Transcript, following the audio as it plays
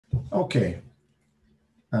Okay.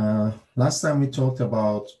 Last time we talked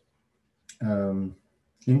about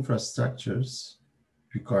infrastructures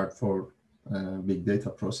required for big data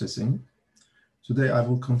processing. Today, I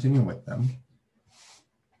will continue with them.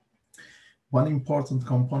 One important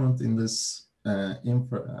component in this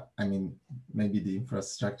maybe the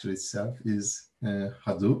infrastructure itself is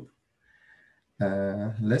Hadoop.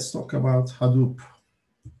 Let's talk about Hadoop.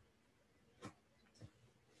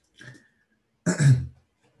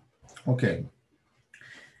 Okay,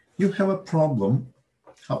 you have a problem.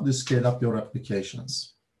 How to scale up your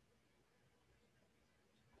applications?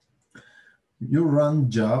 You run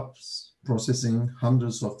jobs processing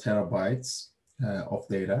hundreds of terabytes of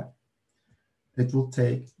data. It will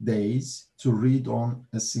take days to read on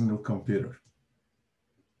a single computer.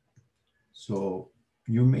 So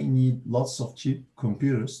you may need lots of cheap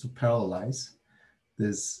computers to parallelize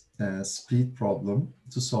this speed problem,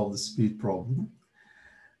 to solve the speed problem.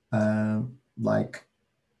 Like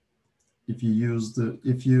if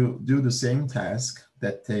you do the same task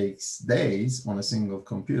that takes days on a single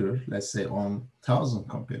computer, let's say on 1,000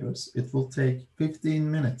 computers, it will take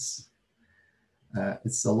 15 minutes.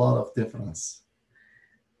 It's a lot of difference.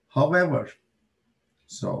 However,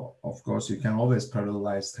 so of course you can always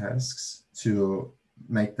parallelize tasks to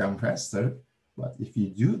make them faster, but if you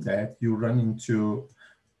do that, you run into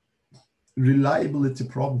reliability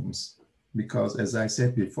problems because, as I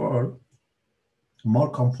said before, more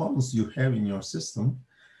components you have in your system,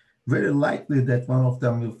 very likely that one of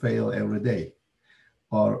them will fail every day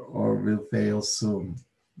or will fail soon,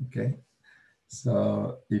 okay?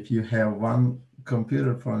 So if you have one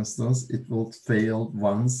computer, for instance, it will fail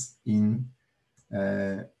once in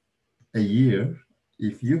a year.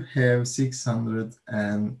 If you have 600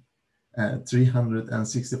 and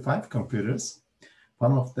 365 computers,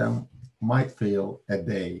 one of them might fail a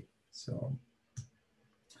day.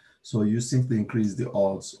 So you simply increase the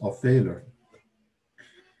odds of failure.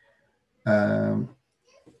 And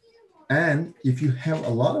if you have a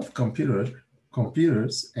lot of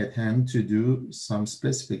computers at hand to do some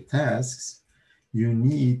specific tasks, you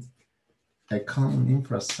need a common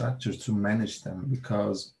infrastructure to manage them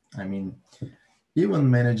because, I mean, even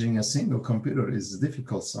managing a single computer is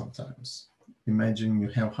difficult sometimes. Imagine you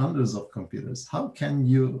have hundreds of computers. How can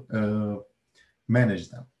you manage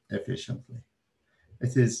them efficiently?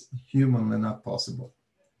 It is humanly not possible.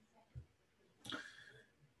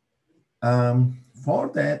 For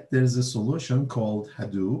that, there's a solution called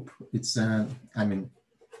Hadoop. It's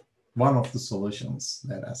one of the solutions,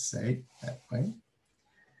 let us say that way.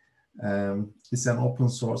 It's an open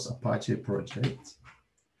source Apache project.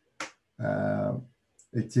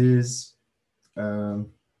 It is a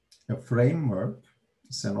framework.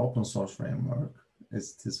 It's an open source framework.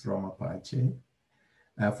 It is from Apache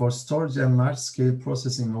for storage and large-scale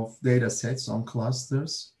processing of data sets on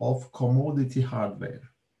clusters of commodity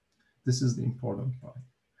hardware. This is the important part.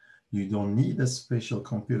 You don't need a special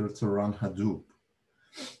computer to run Hadoop.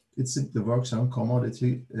 It simply works on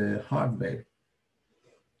commodity hardware.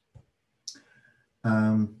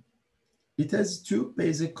 It has two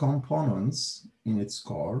basic components in its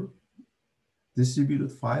core: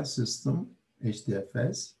 distributed file system,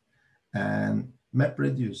 HDFS, and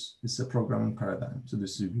MapReduce is a programming paradigm to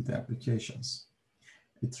distribute applications.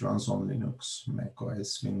 It runs on Linux,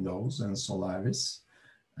 macOS, Windows, and Solaris,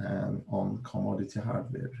 and on commodity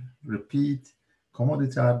hardware. Repeat,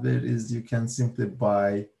 commodity hardware is you can simply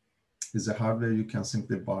buy, is a hardware you can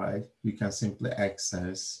simply buy, you can simply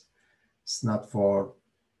access. It's not for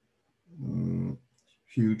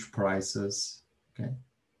huge prices, okay?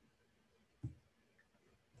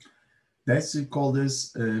 Let's call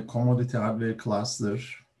this commodity hardware cluster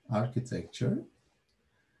architecture.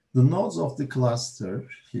 The nodes of the cluster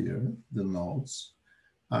here, the nodes,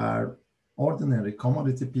 are ordinary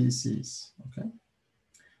commodity PCs, okay?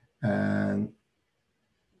 And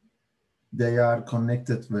they are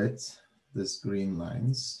connected with these green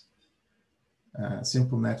lines,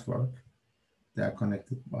 simple network. They are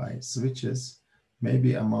connected by switches.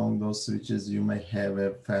 Maybe among those switches, you may have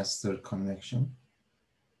a faster connection,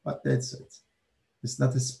 but that's it. It's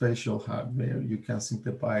not a special hardware. You can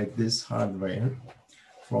simply buy this hardware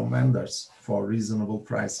from vendors for reasonable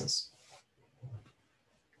prices.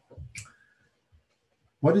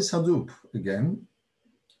 What is Hadoop again?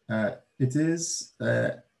 It is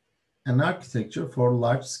an architecture for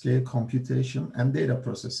large-scale computation and data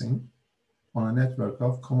processing on a network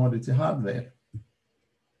of commodity hardware.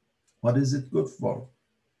 What is it good for?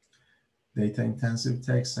 Data-intensive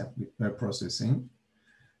text processing,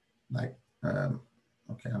 like,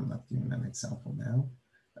 okay, I'm not giving an example now.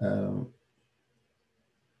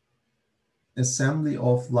 assembly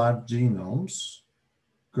of large genomes,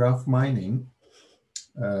 graph mining,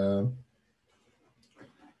 uh,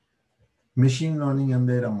 machine learning and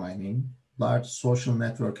data mining, large social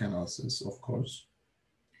network analysis, of course,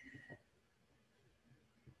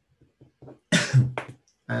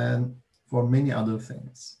 and for many other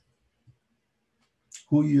things.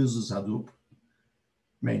 Who uses Hadoop?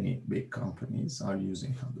 Many big companies are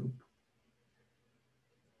using Hadoop.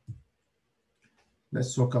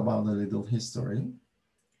 Let's talk about a little history.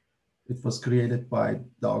 It was created by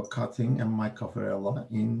Doug Cutting and Mike Caffarella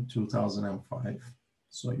in 2005.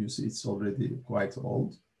 So you see, it's already quite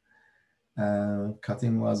old.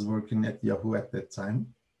 Cutting was working at Yahoo at that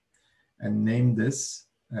time and named this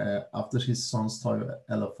after his son's toy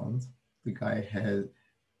elephant. The guy had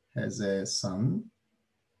a son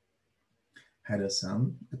at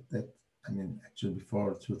that, I mean, actually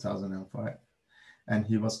before 2005. And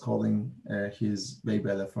he was calling his baby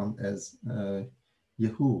elephant as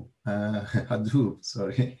Yahoo, Hadoop,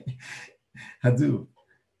 sorry, Hadoop.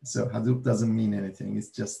 So Hadoop doesn't mean anything. It's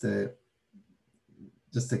just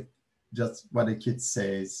what a kid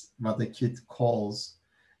says, what a kid calls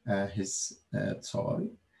his toy.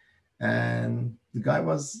 And the guy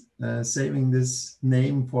was saving this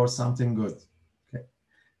name for something good. Okay,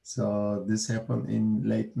 so this happened in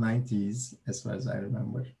late 90s, as far as I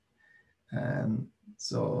remember. And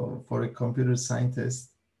so for a computer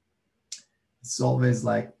scientist, it's always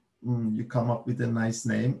like you come up with a nice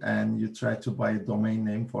name and you try to buy a domain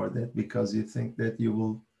name for that because you think that you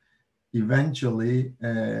will eventually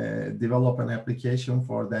develop an application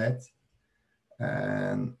for that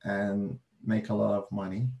and make a lot of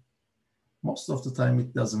money. Most of the time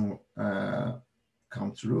it doesn't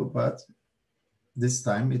come true, but this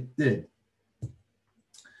time it did.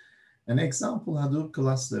 An example Hadoop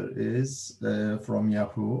cluster is from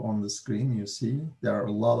Yahoo. On the screen, you see there are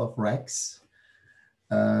a lot of racks.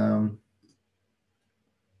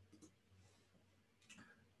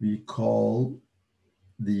 We call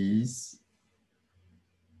these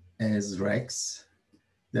as racks.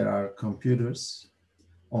 There are computers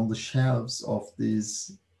on the shelves of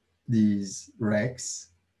these racks.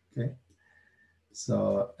 Okay,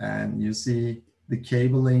 so and you see the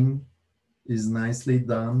cabling is nicely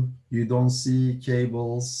done. You don't see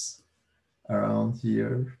cables around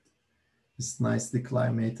here. It's nicely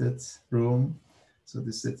climated room. So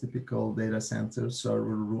this is a typical data center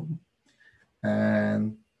server room.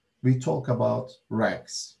 And we talk about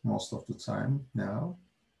racks most of the time now.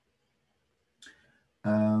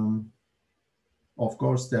 Of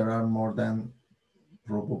course, there are more than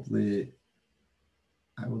probably,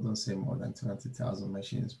 I wouldn't say more than 20,000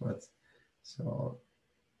 machines, but so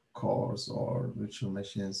cores or virtual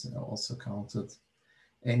machines are also counted.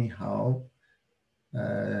 Anyhow,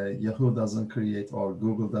 Yahoo doesn't create, or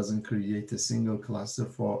Google doesn't create a single cluster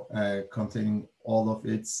for containing all of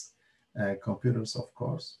its computers, of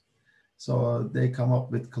course. So they come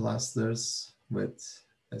up with clusters with,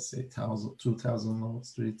 let's say, 1,000, 2,000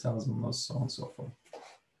 nodes, 3,000 nodes, so on and so forth.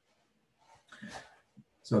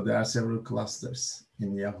 So there are several clusters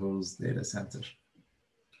in Yahoo's data center.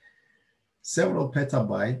 Several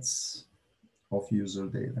petabytes of user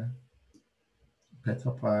data.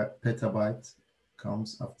 Petabyte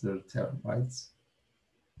comes after terabytes.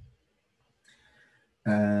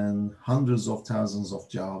 And hundreds of thousands of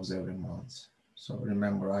jobs every month. So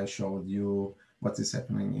remember, I showed you what is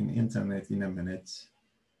happening in internet in a minute.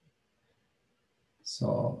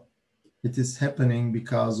 So it is happening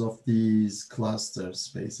because of these clusters,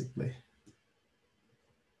 basically.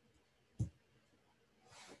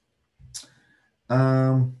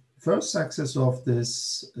 First success of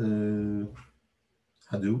this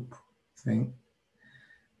Hadoop thing,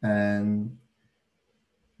 and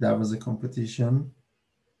there was a competition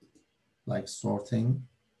like sorting.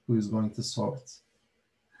 Who is going to sort?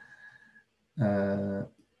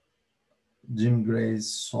 Jim Gray's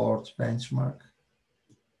sort benchmark.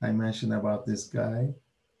 I mentioned about this guy.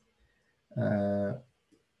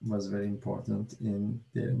 Was very important in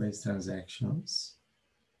database transactions.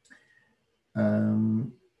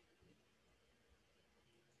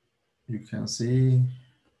 You can see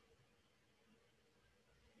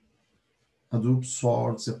Hadoop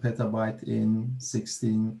sorts a petabyte in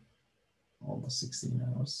almost 16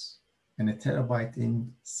 hours, and a terabyte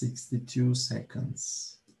in 62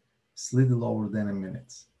 seconds. It's little lower than a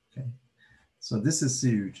minute, okay? So this is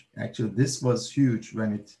huge. Actually, this was huge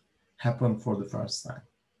when it happened for the first time.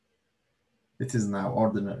 It is now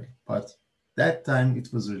ordinary, but that time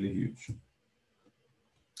it was really huge.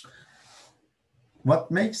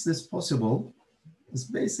 What makes this possible is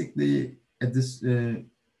basically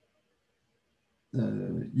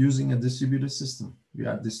using a distributed system. We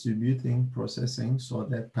are distributing processing so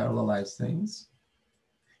that parallelize things.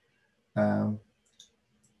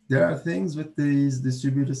 There are things with these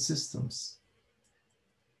distributed systems.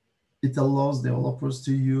 It allows developers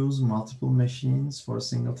to use multiple machines for a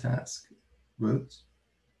single task. Good.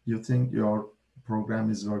 You think your program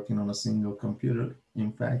is working on a single computer.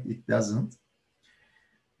 In fact, it doesn't.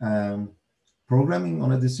 Programming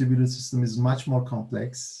on a distributed system is much more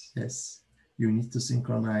complex. Yes, you need to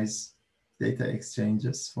synchronize data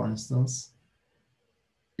exchanges, for instance.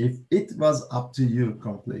 If it was up to you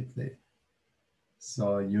completely,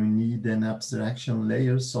 so you need an abstraction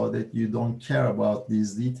layer so that you don't care about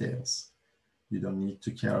these details. You don't need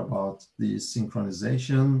to care about the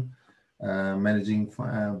synchronization, managing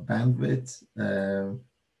bandwidth,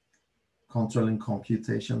 controlling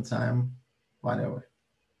computation time, whatever,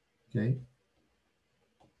 okay?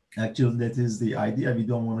 Actually, that is the idea. We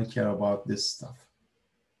don't want to care about this stuff.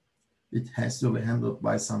 It has to be handled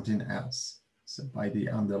by something else, so by the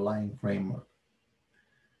underlying framework.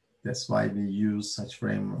 That's why we use such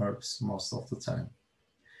frameworks most of the time.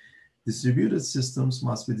 Distributed systems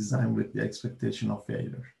must be designed with the expectation of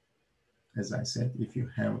failure. As I said, if you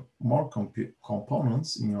have more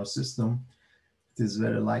components in your system, it is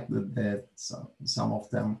very likely that some of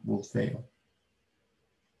them will fail.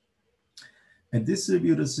 A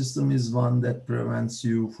distributed system is one that prevents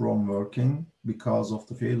you from working because of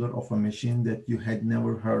the failure of a machine that you had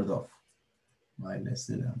never heard of, by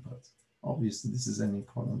Leslie Lampert. Obviously, this is an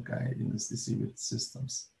important guy in this distributed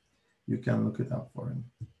systems. You can look it up for him.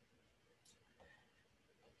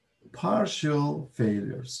 Partial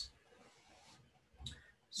failures.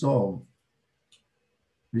 So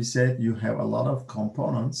we said you have a lot of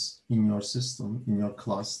components in your system, in your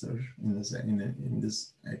cluster, in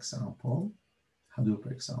this example,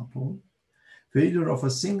 Hadoop example. Failure of a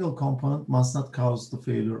single component must not cause the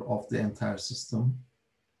failure of the entire system,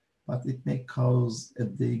 but it may cause a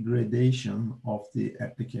degradation of the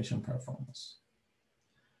application performance.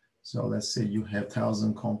 So let's say you have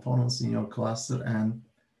 1,000 components in your cluster and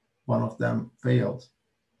one of them failed.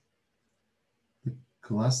 The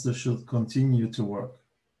cluster should continue to work,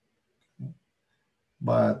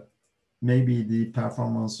 but maybe the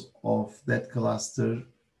performance of that cluster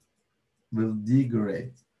will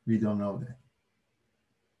degrade. We don't know that.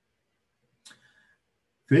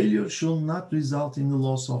 Failure should not result in the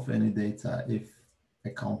loss of any data. If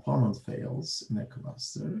a component fails in a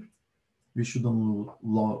cluster, we shouldn't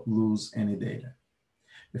lose any data.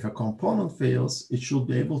 If a component fails, it should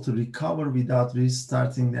be able to recover without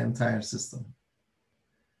restarting the entire system.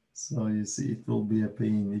 So you see, it will be a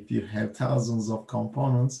pain. If you have thousands of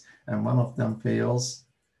components and one of them fails,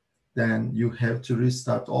 then you have to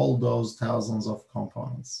restart all those thousands of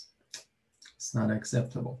components. It's not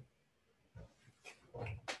acceptable.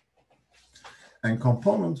 And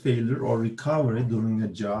component failure or recovery during a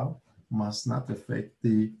job must not affect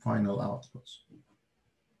the final output.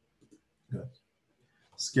 Good.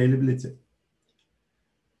 Scalability.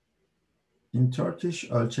 In Turkish,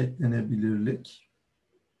 ölçeklenebilirlik.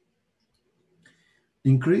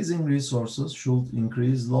 Increasing resources should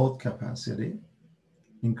increase load capacity.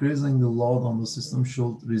 Increasing the load on the system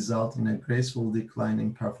should result in a graceful decline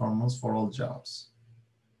in performance for all jobs,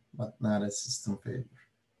 but not a system failure.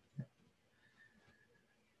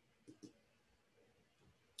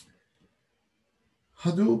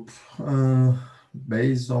 Hadoop,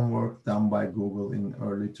 based on work done by Google in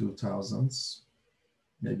early 2000s,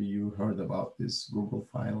 maybe you heard about this Google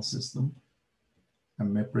file system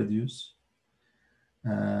and MapReduce.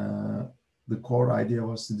 The core idea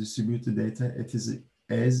was to distribute the data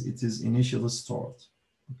as it is initially stored.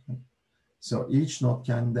 Okay. So each node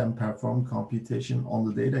can then perform computation on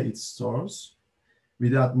the data it stores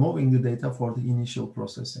without moving the data for the initial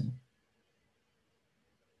processing.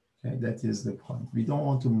 Okay, that is the point. We don't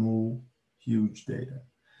want to move huge data.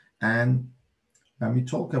 And when we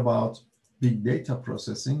talk about big data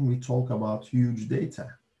processing, we talk about huge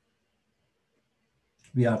data.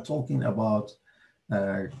 We are talking about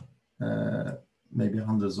maybe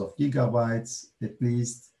hundreds of gigabytes, at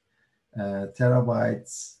least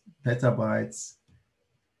terabytes, petabytes.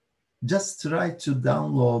 Just try to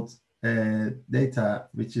download data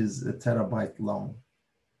which is a terabyte long.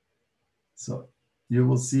 So you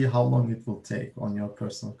will see how long it will take on your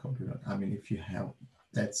personal computer. I mean, if you have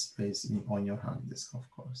that space on your hard disk, of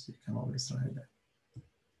course, you can always try that.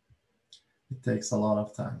 It takes a lot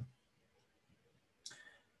of time.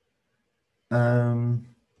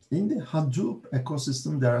 In the Hadoop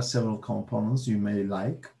ecosystem, there are several components you may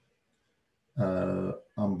like.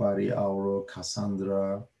 Ambari, Auro,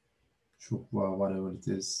 Cassandra, Chukwa, whatever it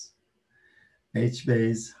is.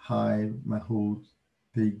 HBase, Hive, Mahout,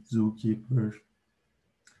 Pig, Zookeeper.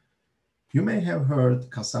 You may have heard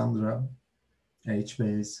Cassandra,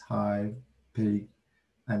 HBase, Hive, Pig,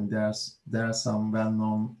 and there are some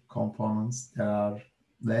well-known components. There are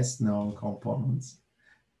less known components,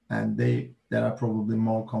 and there are probably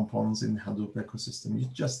more components in the Hadoop ecosystem. You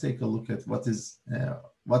just take a look at what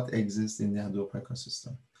exists in the Hadoop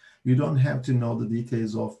ecosystem. You don't have to know the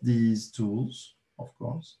details of these tools, of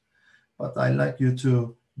course, but I like you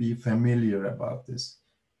to be familiar about this.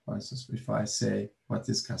 For instance, if I say, what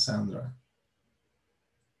is Cassandra?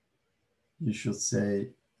 You should say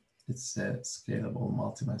it's a scalable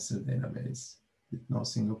multi-master database with no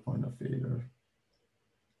single point of failure.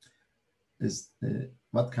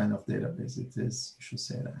 What kind of database it is, you should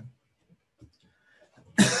say that.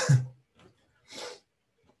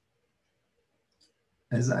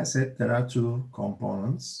 As I said, there are two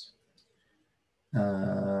components.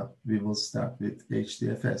 We will start with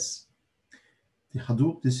HDFS. The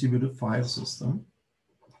Hadoop Distributed File System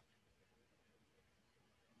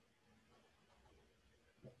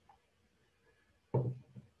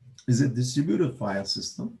is a distributed file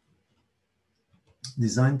system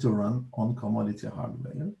designed to run on commodity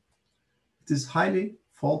hardware. It is highly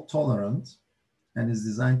fault tolerant and is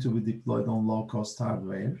designed to be deployed on low-cost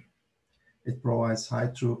hardware. It provides high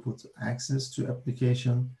throughput access to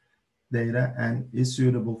application data and is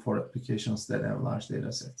suitable for applications that have large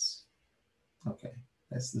data sets. Okay,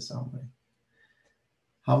 that's the summary.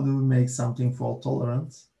 How do we make something fault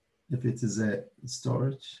tolerant? If it is a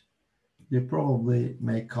storage, you probably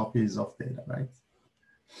make copies of data, right?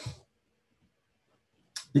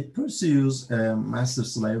 It pursues a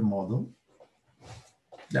master-slave model.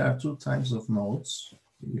 There are two types of nodes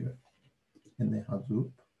here in the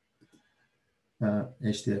Hadoop.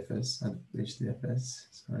 HDFS,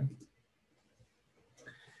 sorry.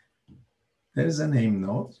 There is a name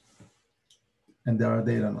node, and there are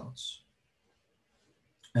data nodes.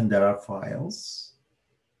 And there are files.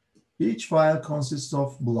 Each file consists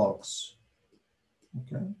of blocks,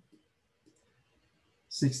 okay?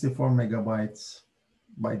 64 megabytes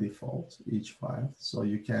by default, each file. So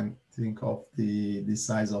you can think of the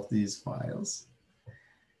size of these files.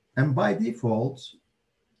 And by default,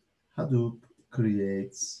 Hadoop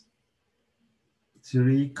creates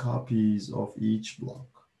 3 copies of each block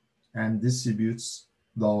and distributes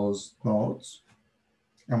those nodes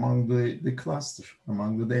among the cluster,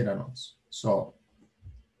 among the data nodes. So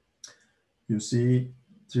you see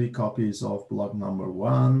 3 copies of block number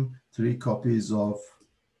 1, 3 copies of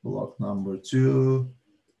block number 2,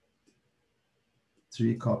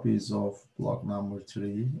 3 copies of block number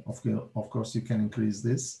 3. Of course, you can increase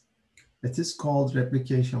this. It is called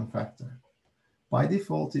replication factor. By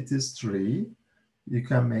default, it is 3. You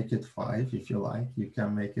can make it 5 if you like. You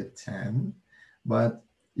can make it 10. But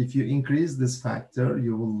if you increase this factor,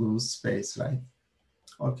 you will lose space, right?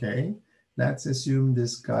 Okay, let's assume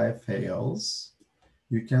this guy fails.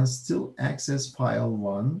 You can still access file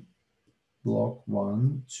 1, block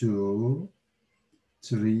 1, 2,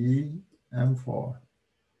 3, and 4.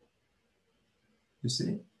 You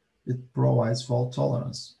see, it provides fault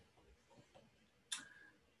tolerance.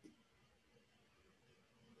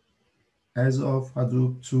 As of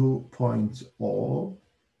Hadoop 2.0,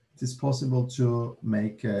 it is possible to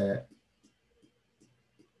make a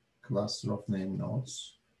cluster of name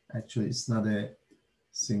nodes. Actually, it's not a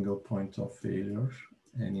single point of failure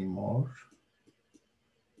anymore.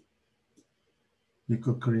 You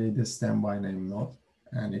could create a standby name node,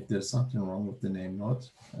 and if there's something wrong with the name node,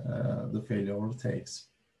 the failure takes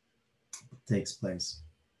place.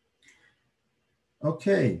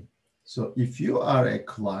 Okay. So if you are a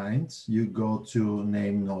client, you go to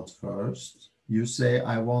name node first. You say,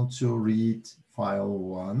 I want to read file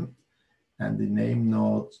 1, and the name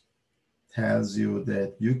node tells you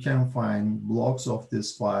that you can find blocks of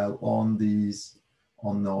this file on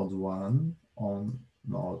node 1, on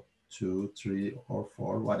node 2, 3, or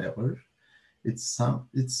 4, whatever. It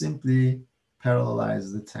simply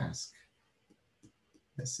parallelizes the task.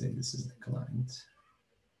 Let's say this is the client.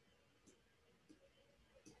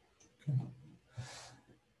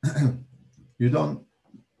 Okay. You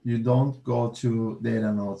don't go to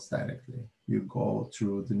data nodes directly. You go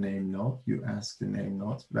through the name node. You ask the name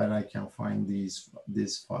node where I can find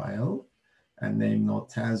this file, and name node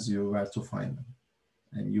tells you where to find them,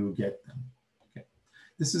 and you get them. Okay,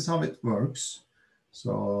 this is how it works.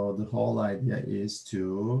 So the whole idea is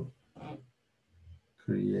to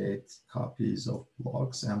create copies of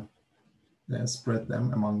blocks and then spread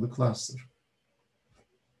them among the cluster.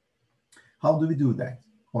 How do we do that?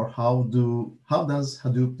 Or how does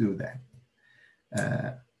Hadoop do that?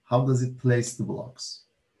 how does it place the blocks?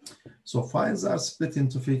 So files are split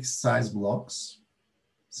into fixed size blocks,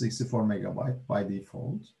 64 megabyte by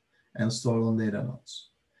default, and stored on data nodes.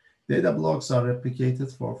 Data blocks are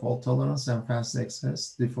replicated for fault tolerance and fast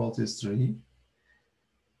access. Default is 3.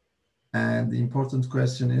 And the important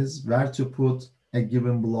question is where to put a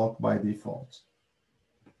given block by default.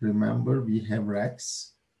 Remember, we have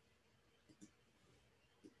racks.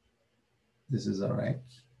 This is a rack.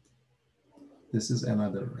 This is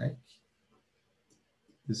another rack.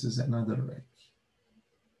 This is another rack.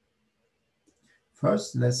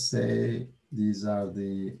 First, let's say these are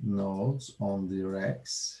the nodes on the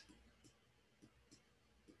racks.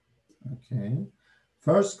 Okay.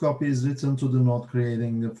 First copy is written to the node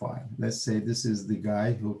creating the file. Let's say this is the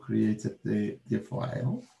guy who created the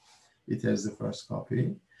file. It has the first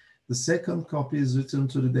copy. The second copy is written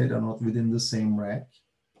to the data node within the same rack.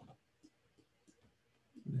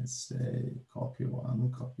 Let's say copy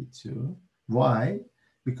 1, copy 2. Why?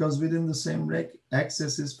 Because within the same rack,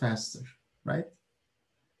 access is faster, right?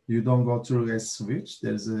 You don't go through a switch.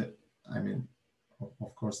 There's a, I mean,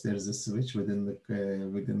 of course, there's a switch within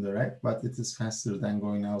the rack, but it is faster than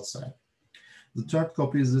going outside. The third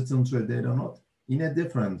copy is written to a data node in a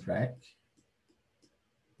different rack.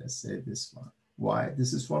 Let's say this one. Why?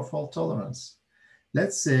 This is for fault tolerance.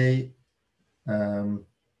 Let's say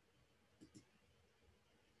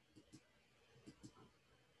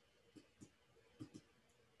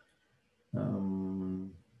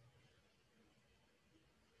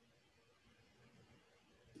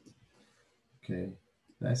okay,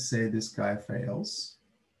 let's say this guy fails.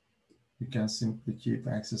 You can simply keep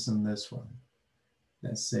accessing this one.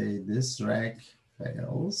 Let's say this rack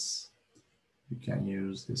fails. You can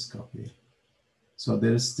use this copy. So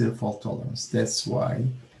there is still fault tolerance. That's why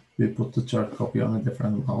we put the third copy on a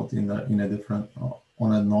different node in a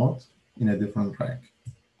different rack.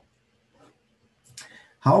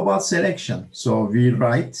 How about selection? So we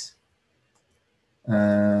write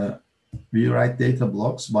data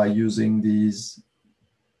blocks by using these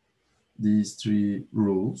three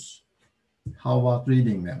rules. How about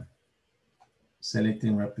reading them?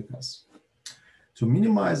 Selecting replicas. To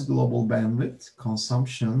minimize global bandwidth,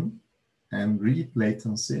 consumption, and read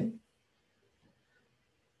latency,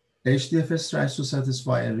 HDFS tries to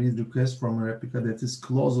satisfy a read request from a replica that is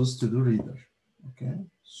closest to the reader. Okay,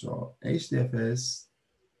 so HDFS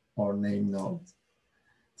or name node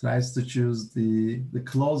tries to choose the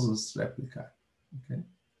closest replica. Okay,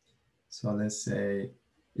 so let's say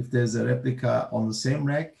if there's a replica on the same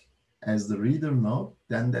rack as the reader node,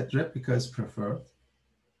 then that replica is preferred.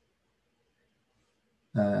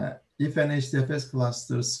 If an HDFS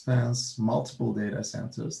cluster spans multiple data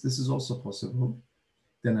centers, this is also possible,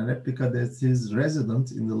 then a replica that is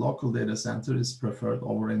resident in the local data center is preferred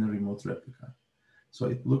over any remote replica. So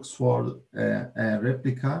it looks for a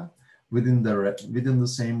replica within the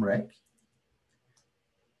same rack.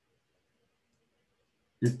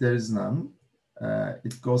 If there is none,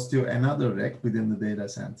 it goes to another rack within the data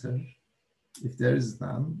center. If there is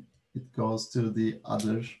none, it goes to the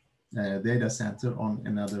other data center on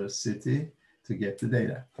another city to get the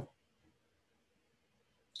data.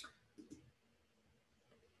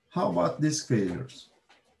 How about disk failures?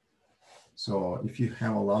 So if you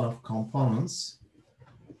have a lot of components,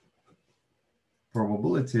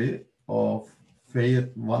 probability of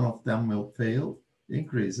one of them will fail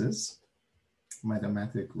increases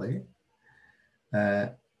mathematically.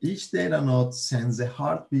 Each data node sends a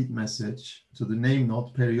heartbeat message to the name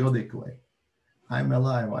node periodically. I'm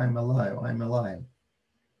alive, I'm alive, I'm alive.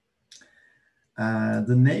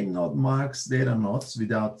 The name node marks data nodes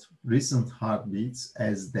without recent heartbeats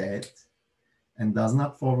as dead and does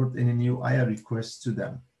not forward any new IA requests to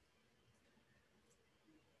them.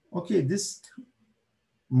 Okay, this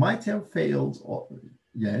might have failed, or,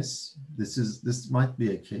 yes, this might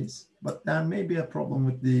be a case, but there may be a problem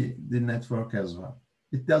with the network as well.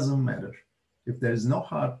 It doesn't matter. If there is no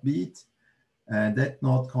heartbeat, that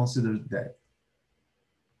node considered dead.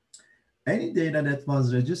 Any data that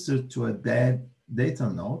was registered to a dead data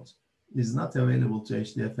node is not available to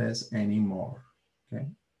HDFS anymore, okay?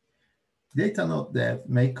 Data node death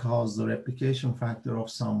may cause the replication factor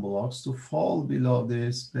of some blocks to fall below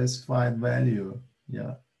the specified value.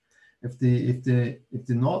 Yeah, if the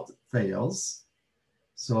node fails,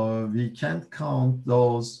 so we can't count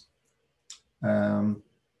those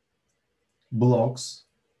blocks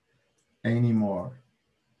anymore.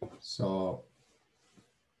 So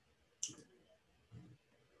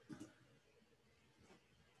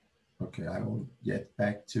okay, I will get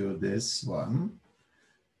back to this one.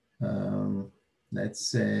 Let's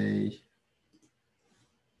say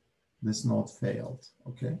this node failed,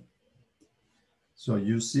 okay? So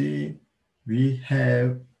you see, we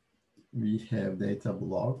have data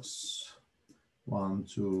blocks, 1,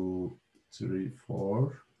 2, 3,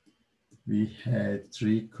 4. We had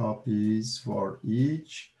 3 copies for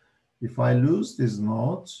each. If I lose this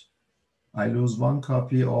node, I lose 1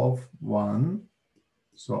 copy of 1.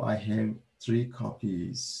 So I have 3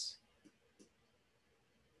 copies.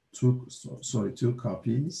 2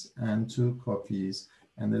 copies and 2 copies.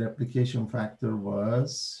 And the replication factor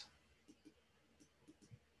was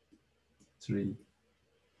 3.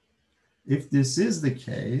 If this is the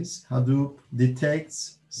case, Hadoop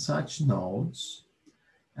detects such nodes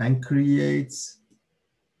and creates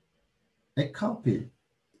a copy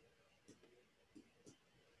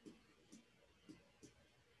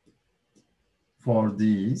for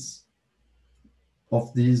these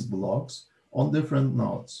blocks on different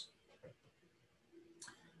nodes.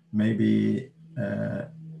 Maybe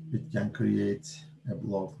it can create a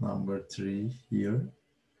block number 3 here.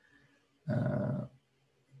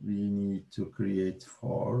 We need to create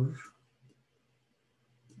 4,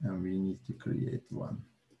 and we need to create 1.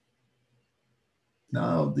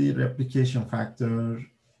 Now the replication factor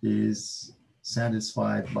is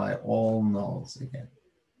satisfied by all nodes again.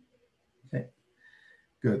 Okay,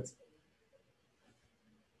 good.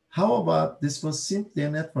 How about this was simply a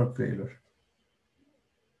network failure?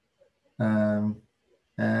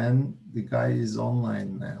 And the guy is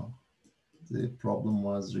online now. The problem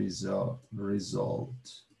was resolved.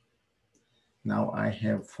 Now I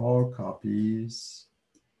have 4 copies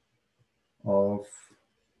of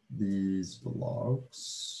these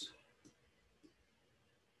blocks,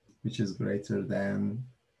 which is greater than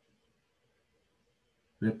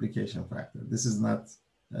replication factor. This is not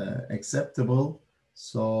acceptable,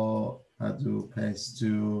 so Hadoop has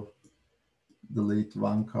to delete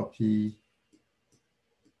 1 copy.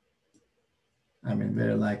 I mean,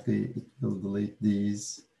 very likely it will delete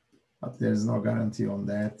these, but there's no guarantee on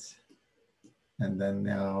that. And then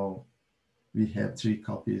now we have 3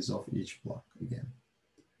 copies of each block again.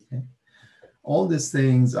 Okay. All these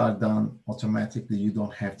things are done automatically. You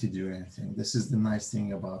don't have to do anything. This is the nice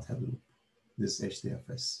thing about Hadoop, this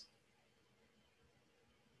HDFS.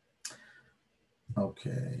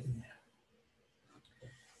 Okay.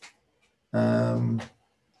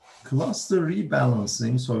 Cluster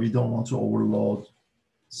rebalancing, so we don't want to overload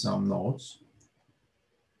some nodes.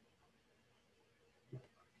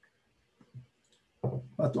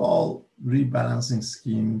 But all rebalancing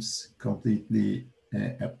schemes completely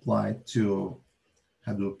apply to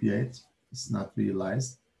Hadoop yet. It's not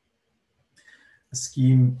realized. A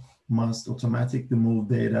scheme must automatically move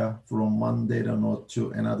data from one data node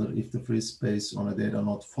to another if the free space on a data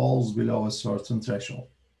node falls below a certain threshold.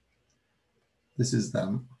 This is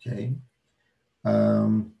done, okay.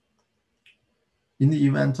 In the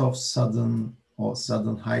event of sudden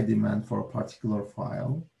high demand for a particular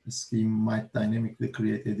file, the scheme might dynamically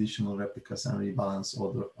create additional replicas and rebalance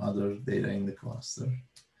other data in the cluster.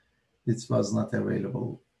 It was not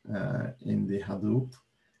available in the Hadoop.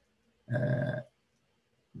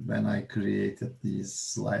 When I created these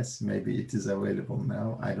slides, maybe it is available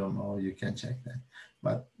now. I don't know. You can check that.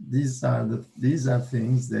 But these are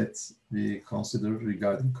things that we consider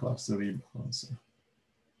regarding cluster rebalancing.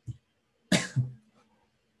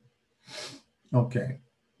 Okay.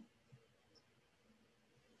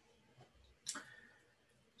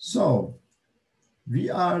 So we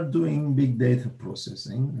are doing big data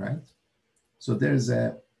processing, right? So there's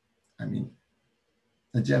a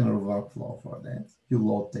general workflow for that. You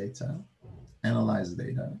load data, analyze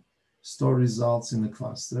data, store results in the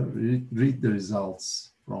cluster, read the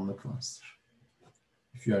results from the cluster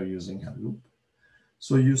if you are using Hadoop.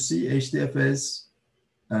 So you see HDFS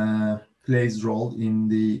plays role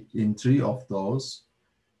in 3 of those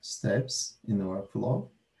steps in the workflow.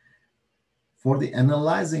 For the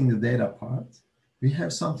analyzing the data part, we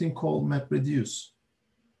have something called MapReduce.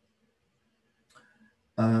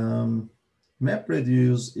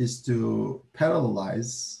 MapReduce is to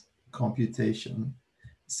parallelize computation.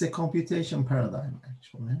 It's a computation paradigm,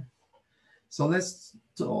 actually. So let's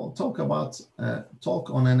talk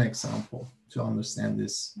on an example to understand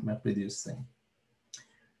this MapReduce thing.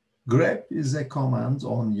 Grep is a command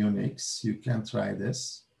on Unix. You can try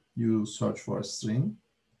this. You search for a string.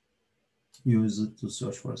 Use it to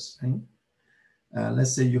search for a string.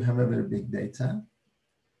 Let's say you have a very big data.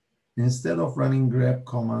 Instead of running grep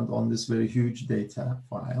command on this very huge data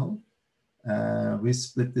file, we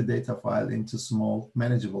split the data file into small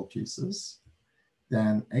manageable pieces,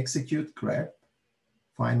 then execute grep,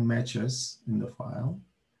 find matches in the file,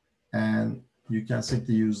 and you can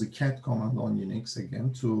simply use the cat command on Unix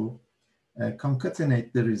again to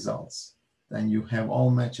concatenate the results. Then you have all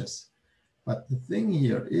matches. But the thing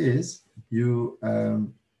here is you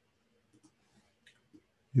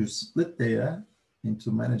split data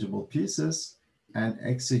into manageable pieces and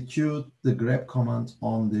execute the grep command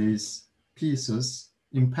on these pieces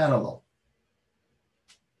in parallel.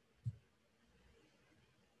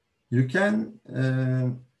 You can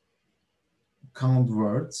count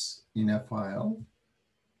words in a file.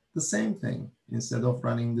 The same thing. Instead of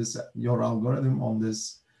running this your algorithm on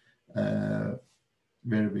this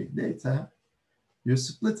very big data, you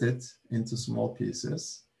split it into small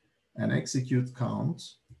pieces and execute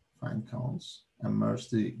counts, find counts, and merge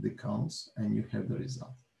the counts, and you have the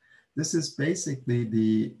result. This is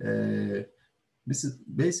basically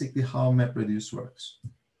how MapReduce works.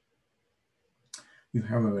 You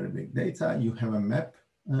have a very big data, you have a map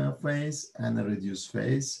phase and a reduce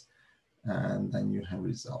phase, and then you have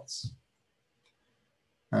results.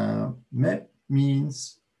 Map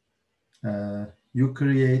means you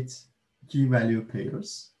create key value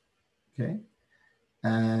pairs, okay?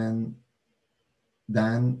 And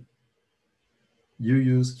then you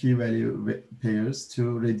use key value pairs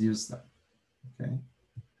to reduce them, okay?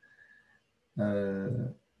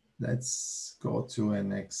 Let's go to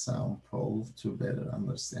an example to better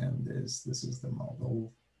understand this. This is the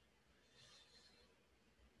model.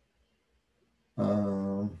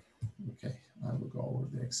 Okay, I will go over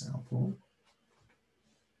the example.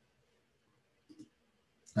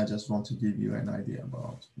 I just want to give you an idea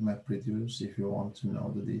about MapReduce. If you want to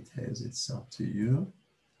know the details, it's up to you.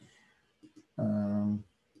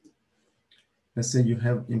 Let's say you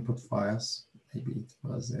have input files. Maybe it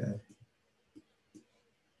was a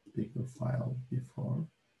bigger file before.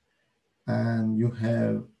 And you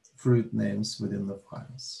have fruit names within the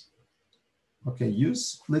files. Okay, you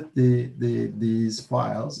split these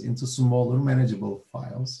files into smaller manageable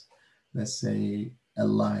files. Let's say a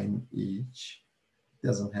line each. It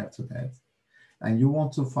doesn't have to that. And you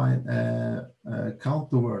want to find count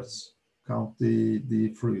the words, count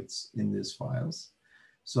the fruits in these files.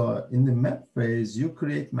 So in the map phase, you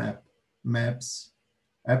create maps,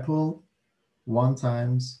 apple 1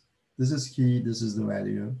 times, this is key, this is the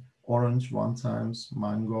value, orange 1 times,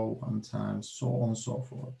 mango 1 times, so on and so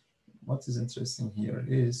forth. What is interesting here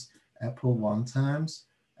is apple 1 times,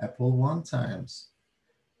 apple 1 times,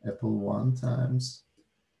 apple 1 times,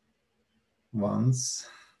 once,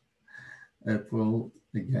 apple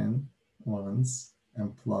again, once,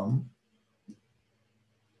 and plum.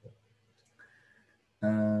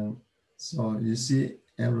 So you see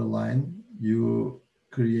every line, you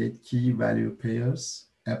create key value pairs,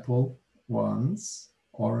 apple once,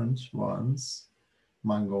 orange once,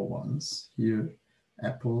 mango once. Here,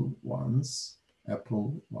 apple once,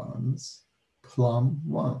 plum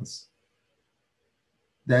once.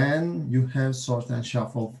 Then you have sort and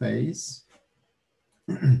shuffle phase.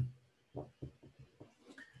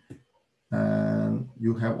 And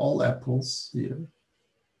you have all apples here,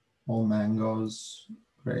 all mangoes,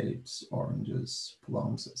 grapes, oranges,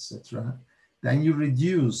 plums, etc. Then you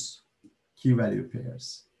reduce key value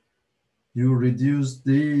pairs. You reduce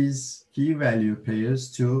these key value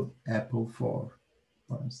pairs to apple 4,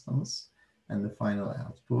 for instance, and the final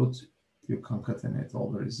output, you concatenate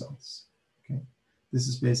all the results. Okay, this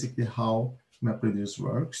is basically how MapReduce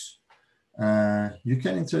works. You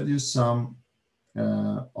can introduce some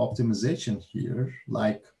optimization here,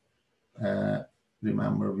 like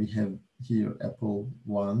remember we have here apple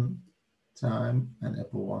 1 time and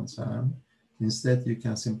apple 1 time. Instead, you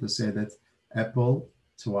can simply say that apple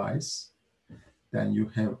twice, then you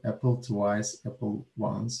have apple twice, apple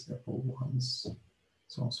once,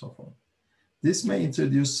 so on and so forth. This may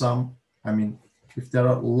introduce some, I mean, if there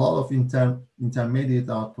are a lot of intermediate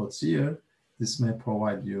outputs here, this may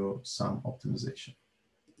provide you some optimization.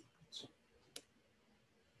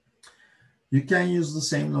 You can use the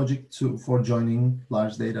same logic for joining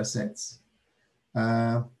large data sets.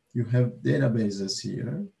 You have databases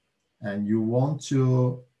here, and you want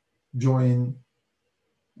to join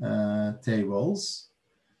tables.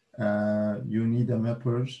 You need a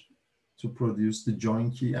mapper to produce the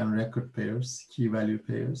join key and record pairs, key value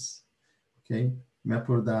pairs. Okay,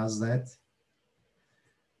 mapper does that.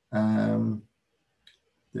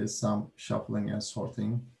 There's some shuffling and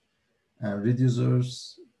sorting.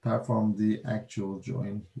 Reducers perform the actual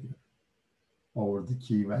join here over the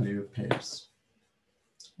key value pairs.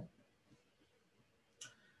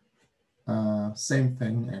 Same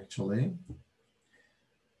thing actually.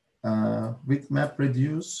 With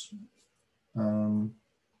MapReduce,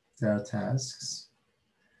 there are tasks.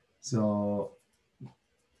 So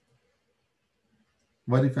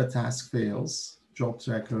what if a task fails? job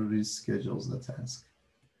tracker reschedules the task.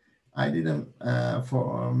 I didn't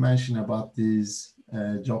mention about these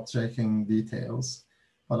job tracking details,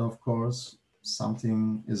 but of course,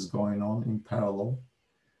 something is going on in parallel,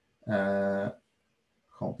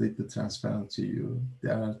 completely transparent to you.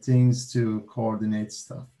 There are things to coordinate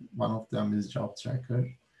stuff. One of them is job tracker.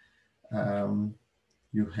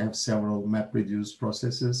 You have several MapReduce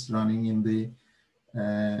processes running in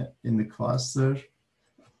the cluster.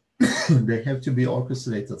 They have to be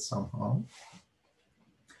orchestrated somehow.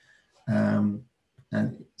 And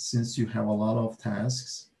since you have a lot of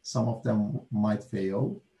tasks, some of them might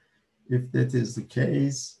fail. If that is the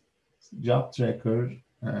case, job tracker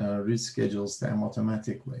reschedules them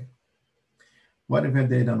automatically. What if a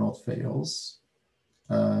data node fails?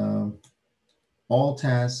 All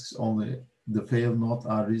tasks on the failed node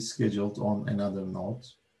are rescheduled on another node,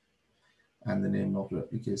 and the name node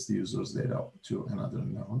replicates the user's data to another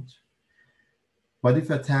node. But if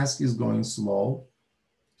a task is going slow,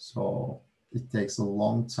 so it takes a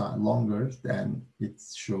long time, longer than it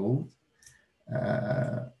should,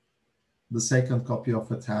 the second copy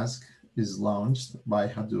of a task is launched by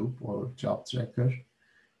Hadoop or job tracker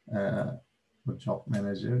or job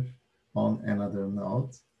manager on another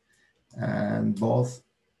node, and both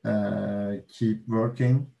keep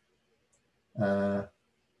working.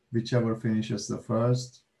 Whichever finishes the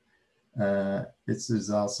first, its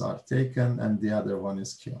results are taken and the other one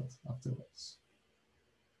is killed afterwards.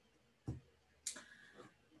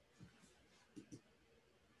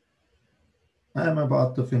 I'm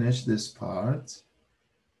about to finish this part.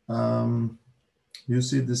 You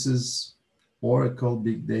see, this is Oracle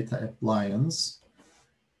Big Data Appliance.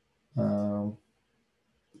 The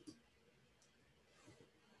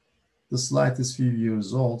slide is few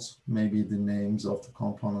years old. Maybe the names of the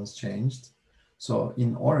components changed. So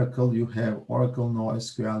in Oracle, you have Oracle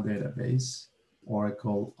NoSQL database,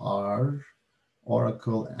 Oracle R,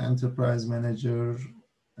 Oracle Enterprise Manager,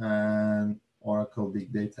 and Oracle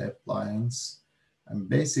Big Data Appliance. And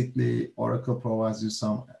basically, Oracle provides you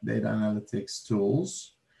some data analytics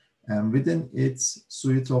tools. And within its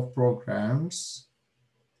suite of programs,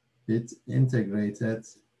 it integrated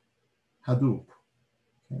Hadoop.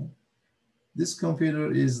 Okay. This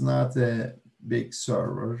computer is not a big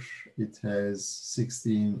server. It has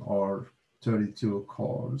 16 or 32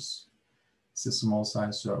 cores. It's a small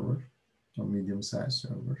size server or medium size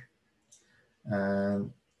server.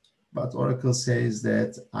 But Oracle says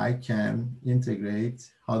that I can integrate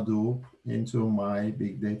Hadoop into my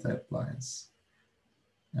big data appliance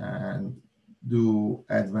and do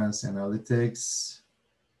advanced analytics,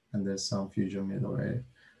 and there's some fusion middleware.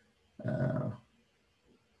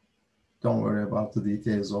 Don't worry about the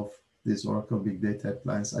details of this Oracle Big Data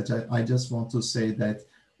Appliance. I just want to say that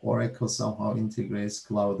Oracle somehow integrates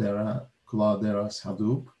Cloudera's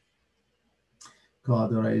Hadoop.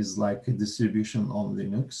 Cloudera is like a distribution on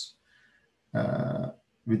Linux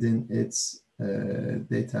within its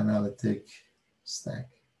data analytic stack.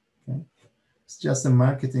 Okay? It's just a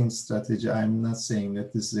marketing strategy. I'm not saying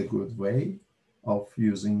that this is a good way of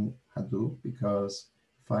using Hadoop, because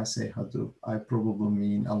if I say Hadoop, I probably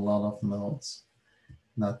mean a lot of nodes,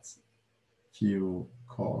 not few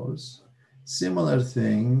cores. Similar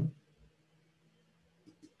thing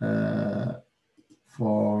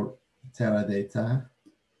for Teradata.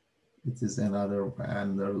 It is another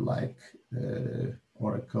vendor like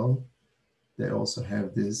Oracle. They also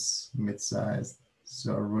have this mid-sized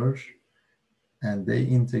server, and they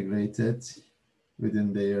integrated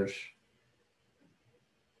within their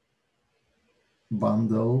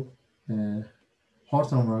bundle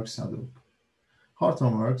Hortonworks Hadoop.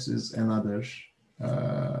 Hortonworks is another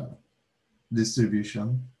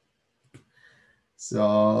distribution.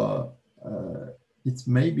 So it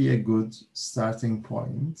may be a good starting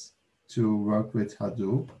point to work with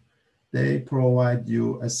Hadoop. They provide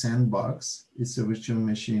you a sandbox. It's a virtual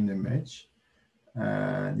machine image.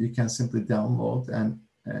 You can simply download and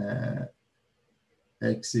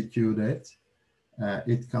execute it.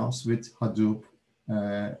 It comes with Hadoop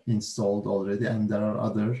installed already, and there are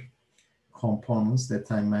other components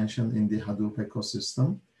that I mentioned in the Hadoop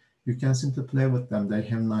ecosystem. You can simply play with them. They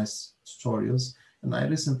have nice tutorials. And I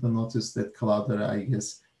recently noticed that Cloudera, I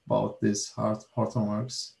guess, bought this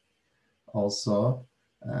Hortonworks also.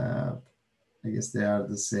 I guess they are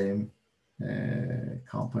the same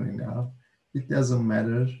company now. It doesn't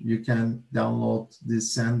matter. You can download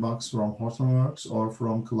this sandbox from Hortonworks or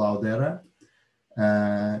from Cloudera.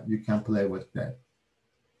 You can play with that.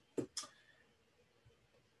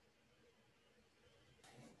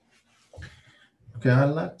 Okay,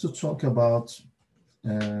 I'd like to talk about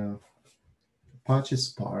Apache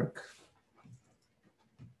Spark.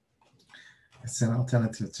 It's an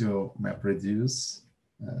alternative to MapReduce,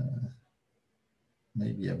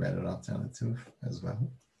 maybe a better alternative as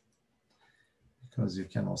well, because you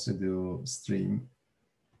can also do stream.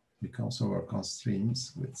 You can also work on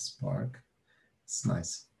streams with Spark. It's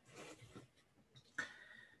nice.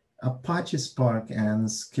 Apache Spark and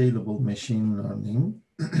scalable machine learning.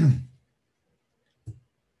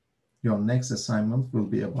 Your next assignment will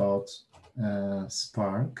be about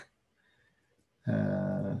Spark.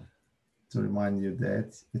 To remind you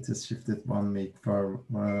that it is shifted 1 week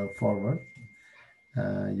forward.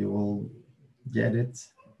 You will get it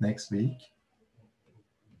next week.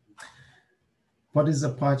 What is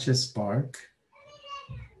Apache Spark?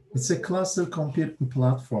 It's a cluster computing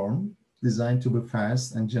platform designed to be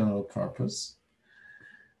fast and general purpose.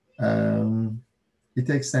 It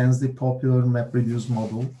extends the popular MapReduce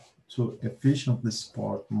model to efficiently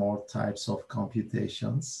support more types of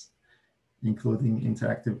computations, including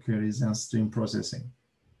interactive queries and stream processing.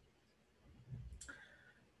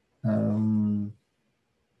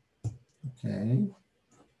 Okay,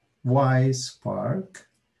 why Spark?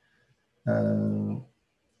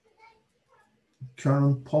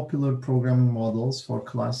 Current popular programming models for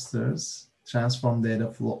clusters transform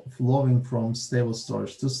data flowing from stable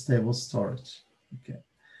storage to stable storage. Okay,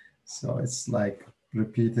 so it's like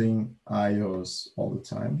repeating IOs all the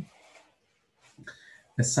time.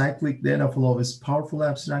 A cyclic data flow is powerful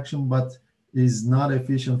abstraction, but is not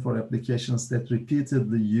efficient for applications that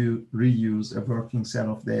repeatedly reuse a working set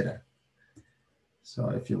of data. So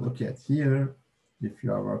if you look at here, if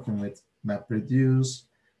you are working with MapReduce,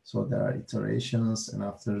 so there are iterations, and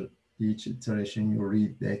after each iteration, you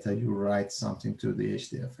read data, you write something to the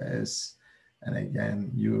HDFS, and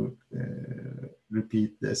again, you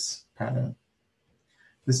repeat this pattern.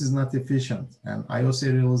 This is not efficient, and IO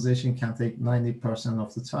serialization can take 90%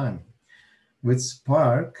 of the time. With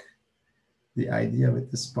Spark, the idea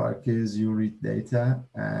with the Spark is you read data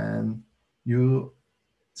and you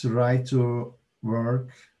try to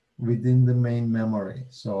work within the main memory.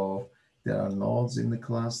 So there are nodes in the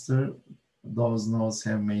cluster. Those nodes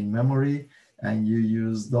have main memory, and you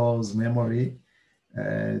use those memory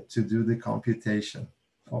to do the computation.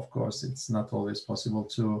 Of course, it's not always possible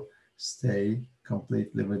to stay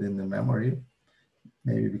completely within the memory,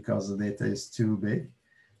 maybe because the data is too big.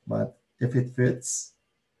 But if it fits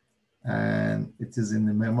and it is in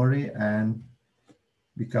the memory, and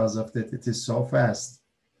because of that, it is so fast,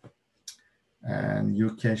 and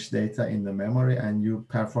you cache data in the memory and you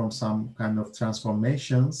perform some kind of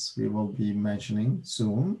transformations we will be mentioning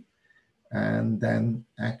soon, and then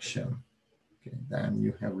action. Okay, then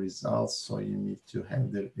you have results, so you need to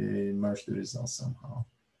have the merge the results somehow.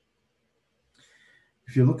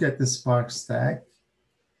 If you look at the Spark stack,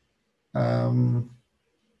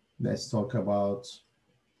 let's talk about,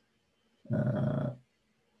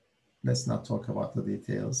 let's not talk about the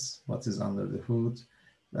details, what is under the hood,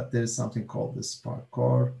 but there is something called the Spark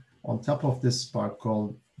core. On top of this Spark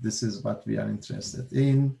core, this is what we are interested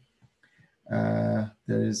in. There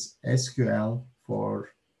is SQL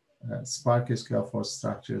for Spark SQL for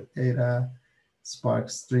structured data, Spark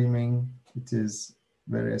streaming. It is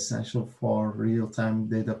very essential for real-time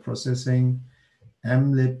data processing.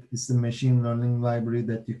 mlib is the machine learning library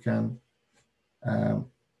that you can,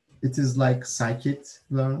 it is like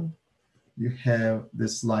scikit-learn. You have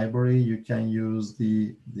this library, you can use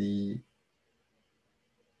the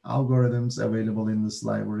algorithms available in this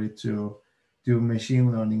library to do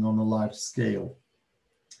machine learning on a large scale.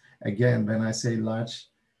 Again, when I say large,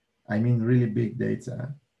 I mean really big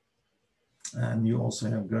data. And you also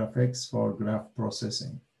have GraphX for graph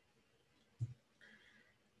processing.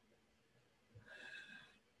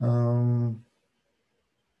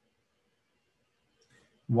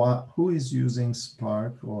 Who is using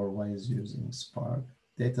Spark, or why is using Spark?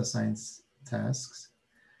 Data science tasks.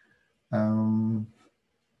 The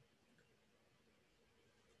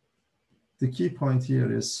key point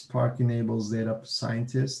here is Spark enables data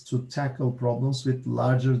scientists to tackle problems with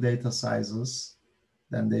larger data sizes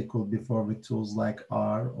than they could before with tools like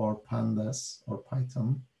R or Pandas or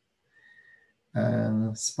Python.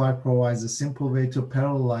 And Spark provides a simple way to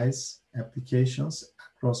parallelize applications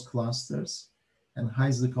across clusters and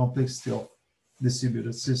hides the complexity of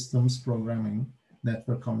distributed systems programming,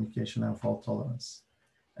 network communication, and fault tolerance.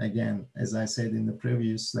 Again, as I said in the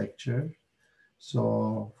previous lecture,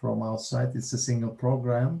 so from outside, it's a single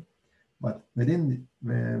program, but within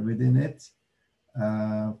it,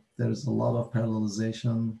 there's a lot of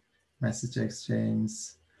parallelization, message exchange,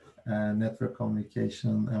 network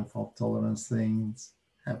communication, and fault tolerance things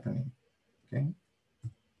happening. Okay.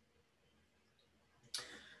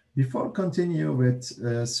 Before continue with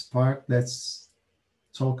Spark, let's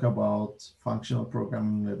talk about functional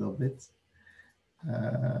programming a little bit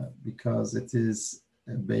because it is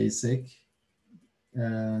basic.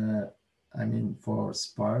 I mean, for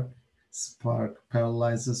Spark, Spark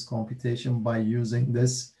parallelizes computation by using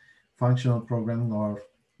this functional programming, or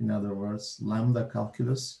in other words, lambda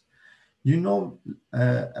calculus. You know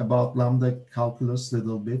about lambda calculus a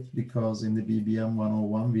little bit because in the BBM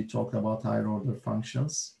 101, we talked about higher order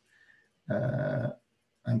functions.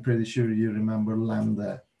 I'm pretty sure you remember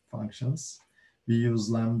lambda functions. We use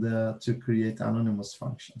lambda to create anonymous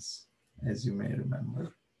functions, as you may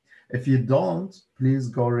remember. If you don't, please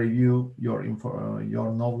go review your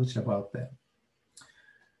knowledge about them.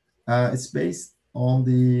 It's based on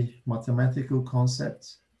the mathematical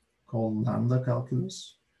concept called lambda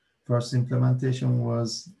calculus. First implementation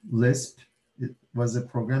was Lisp. It was a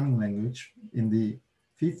programming language in the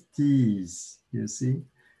 50s, you see.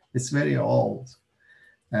 It's very old.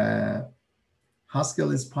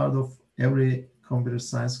 Haskell is part of every computer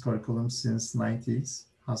science curriculum since 90s.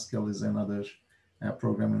 Haskell is another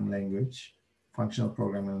programming language, functional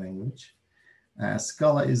programming language.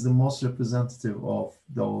 Scala is the most representative of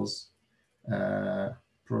those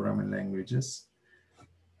programming languages.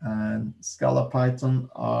 And Scala, Python,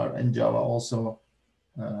 R, and Java also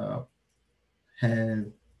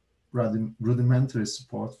have rudimentary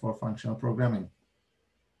support for functional programming.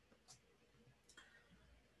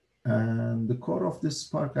 And the core of this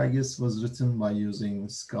Spark, I guess, was written by using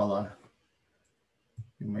Scala.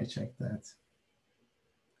 You may check that.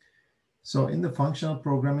 So in the functional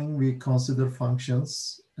programming, we consider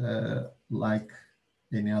functions like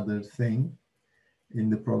any other thing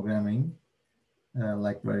in the programming,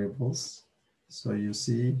 like variables. So you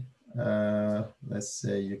see, let's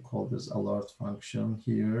say you call this alert function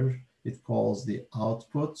here. It calls the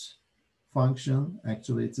output function.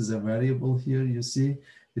 Actually, it is a variable here. You see,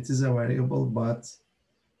 it is a variable, but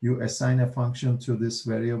you assign a function to this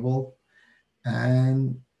variable.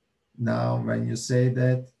 And now when you say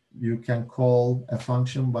that, you can call a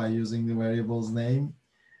function by using the variable's name.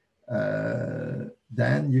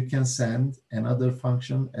 Then you can send another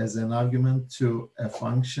function as an argument to a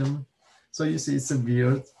function. So you see, it's a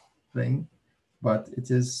weird thing, but it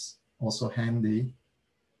is also handy.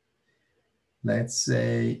 Let's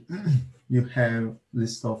say you have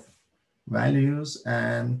list of values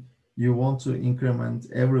and you want to increment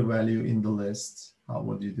every value in the list. How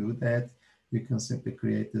would you do that? You can simply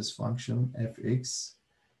create this function fx,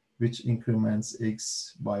 which increments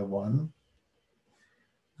x by 1.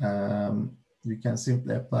 You can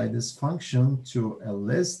simply apply this function to a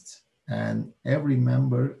list, and every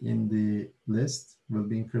member in the list will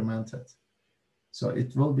be incremented. So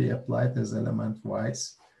it will be applied as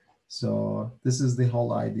element-wise. So this is the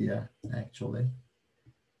whole idea, actually.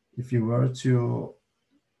 If you were to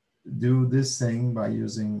do this thing by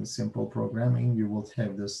using simple programming, you would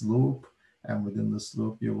have this loop, and within this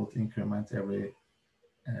loop, you would increment every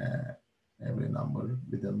number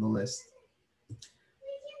within the list.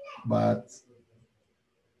 But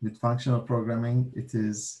with functional programming, it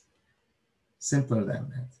is simpler than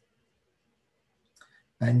that.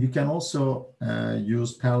 And you can also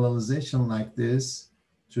use parallelization like this.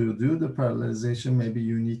 To do the parallelization, maybe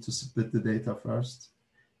you need to split the data first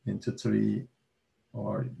into 3,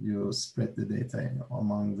 or you split the data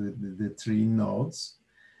among the 3 nodes.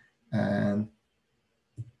 And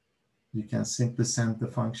you can simply send the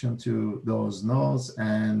function to those nodes,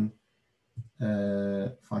 and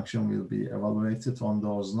function will be evaluated on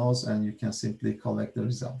those nodes, and you can simply collect the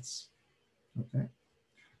results. Okay.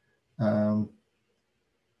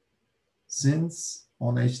 Since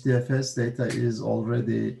on HDFS data is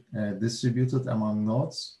already distributed among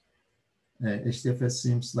nodes, HDFS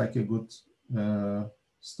seems like a good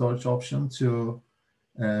storage option to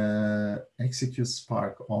execute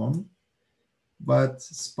Spark on, but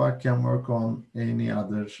Spark can work on any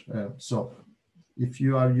other. So if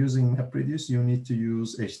you are using MapReduce, you need to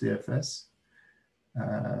use HDFS.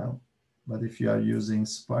 But if you are using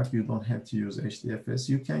Spark, you don't have to use HDFS.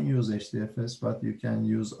 You can use HDFS, but you can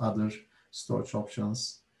use other storage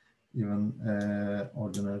options, even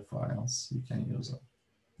ordinary files, you can use them.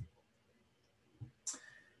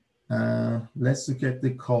 Let's look at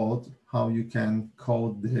the code, how you can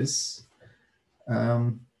code this.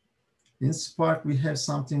 In Spark, we have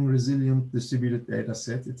something resilient distributed data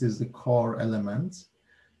set. It is the core element.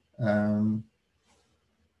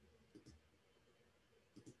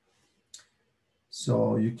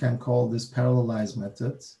 So you can call this parallelize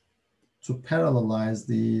method to parallelize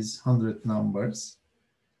these 100 numbers.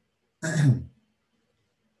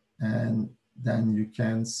 And then you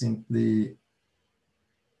can simply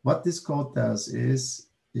What this code does is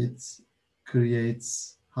it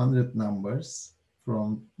creates 100 numbers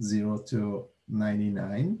from 0 to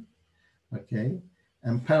 99, okay,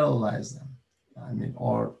 and parallelize them. I mean,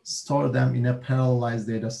 or store them in a parallelized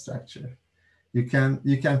data structure. You can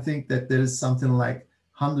think that there is something like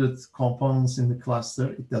 100 components in the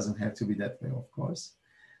cluster. It doesn't have to be that way, of course.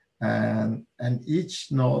 And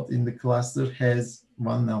each node in the cluster has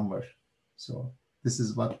one number. So this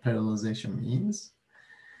is what parallelization means.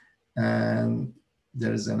 And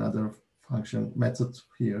there is another function method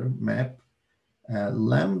here, map.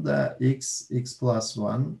 Lambda x plus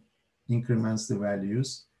 1 increments the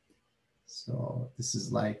values. So this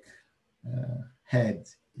is like head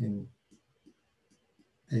in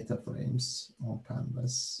data frames on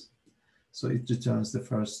pandas. So it returns the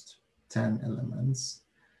first 10 elements.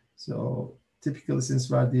 So typically, since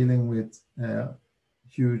we are dealing with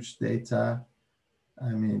huge data,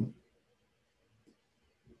 I mean,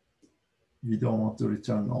 we don't want to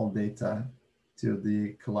return all data to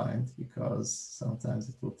the client because sometimes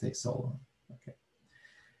it will take so long. Okay.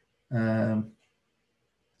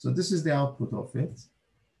 So this is the output of it.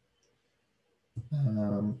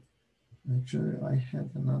 Actually, I had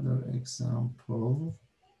another example.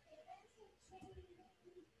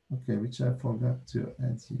 Okay, which I forgot to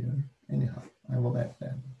add here. Anyhow, I will add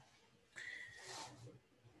that.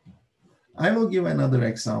 I will give another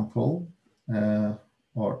example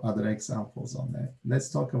or other examples on that. Let's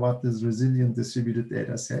talk about these resilient distributed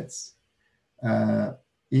data sets.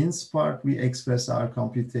 In Spark, we express our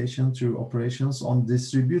computation through operations on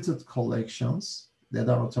distributed collections that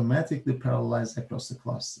are automatically parallelized across the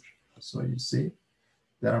cluster. So you see,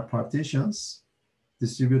 there are partitions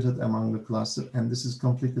distributed among the cluster, and this is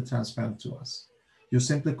completely transparent to us. You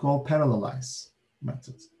simply call parallelize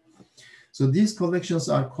method. So these collections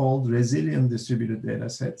are called resilient distributed data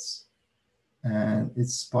sets, and it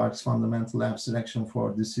Spark's fundamental abstraction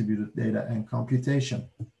for distributed data and computation.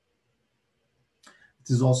 It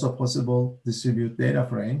is also possible to distribute data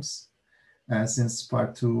frames. Since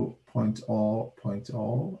Spark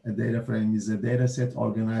 2.0.0, a data frame is a data set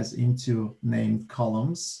organized into named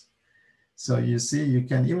columns. So you see, you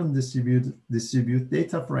can even distribute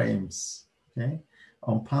data frames, okay?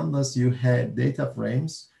 On pandas, you had data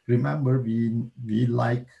frames. Remember, we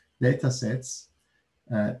like data sets,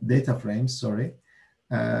 data frames, sorry,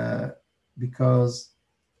 because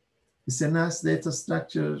it's a nice data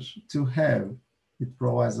structure to have. It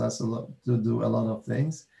provides us a lot to do a lot of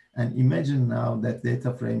things. And imagine now that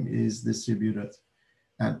data frame is distributed.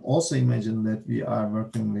 And also imagine that we are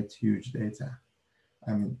working with huge data.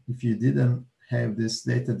 I mean, if you didn't have this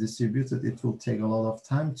data distributed, it will take a lot of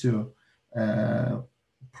time to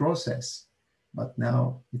process. But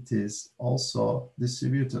now it is also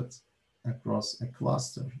distributed across a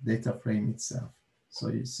cluster, data frame itself. So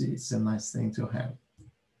you see, it's a nice thing to have.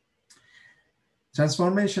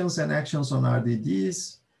 Transformations and actions on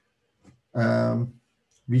RDDs.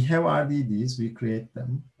 We have RDDs, we create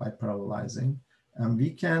them by parallelizing, and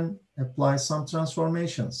we can apply some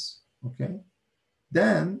transformations, okay?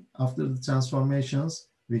 Then, after the transformations,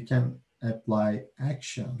 we can apply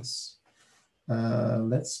actions.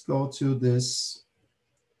 Let's go to this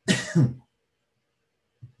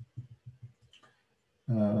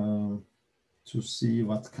to see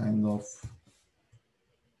what kind of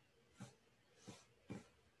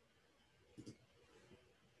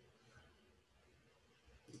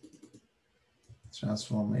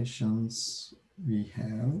transformations we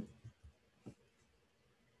have.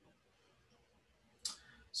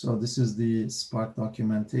 So this is the Spark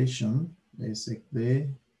documentation,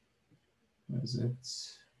 basically. Where is it?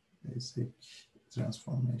 Basic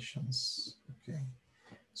transformations. Okay.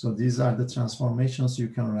 So these are the transformations you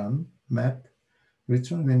can run. Map,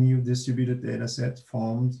 return a new distributed data set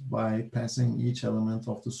formed by passing each element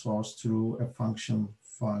of the source through a function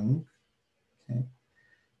func. Okay.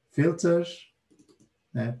 Filter,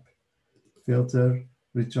 map, filter,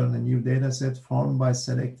 return a new data set formed by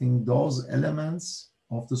selecting those elements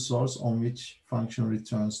of the source on which function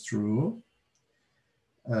returns true.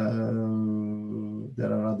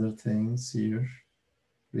 There are other things here,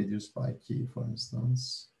 reduce by key, for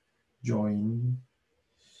instance, join,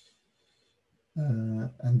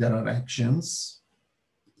 and there are actions,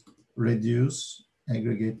 reduce,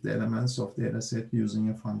 aggregate the elements of data set using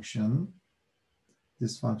a function.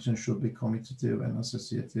 This function should be commutative and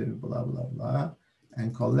associative, blah, blah, blah,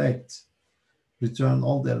 and collect, return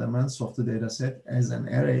all the elements of the data set as an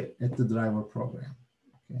array at the driver program,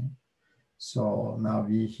 okay? So now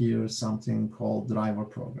we hear something called driver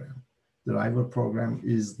program. The driver program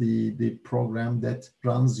is the program that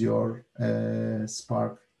runs your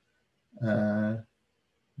Spark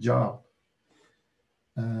job.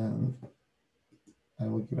 And I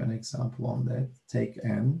will give an example on that. Take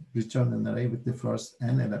n, return an array with the first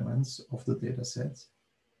n elements of the data set.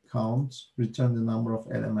 Count, return the number of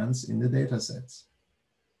elements in the data set.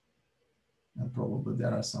 And probably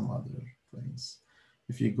there are some other things.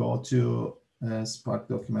 If you go to Spark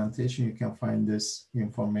documentation, you can find this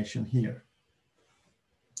information here.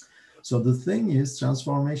 So the thing is,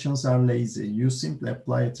 transformations are lazy. You simply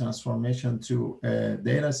apply a transformation to a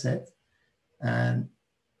data set, and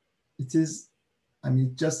it is, I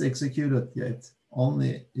mean, just executed yet.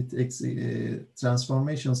 Only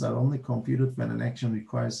transformations are only computed when an action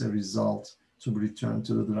requires a result to be returned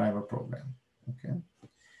to the driver program. Okay.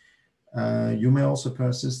 You may also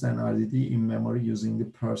persist an RDD in memory using the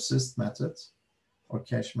persist method or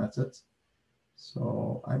cache method.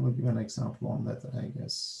 So I will give an example on that, I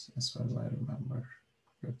guess, as far as I remember.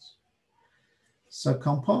 Good. So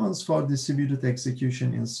components for distributed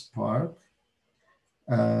execution in Spark.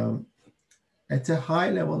 At a high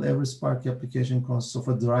level, every Spark application consists of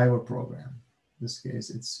a driver program. In this case,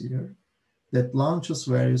 it's here, that launches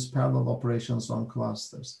various parallel operations on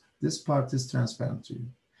clusters. This part is transparent to you.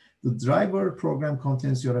 The driver program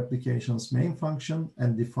contains your application's main function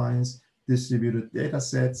and defines distributed data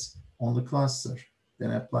sets on the cluster,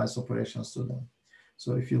 then applies operations to them.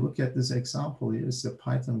 So if you look at this example here, it's a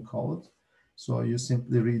Python code. So you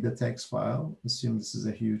simply read the text file, assume this is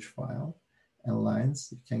a huge file, and lines,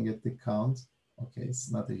 you can get the count. Okay, it's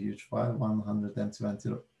not a huge file,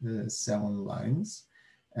 127 lines,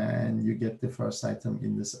 and you get the first item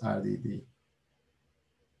in this RDD.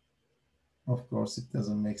 Of course, it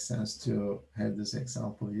doesn't make sense to have this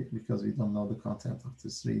example here because we don't know the content of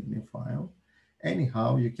this README file.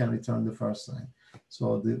 Anyhow, you can return the first line.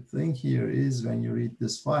 So the thing here is when you read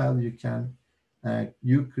this file, you can,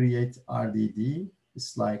 you create RDD.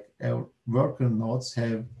 It's like our worker nodes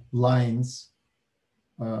have lines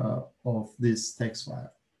of this text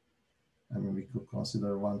file. I mean, we could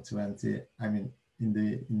consider 120. I mean, in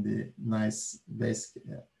the nice base,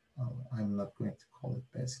 I'm not going to call it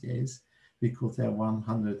base case. We could have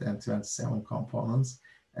 127 components,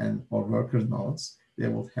 and or worker nodes, they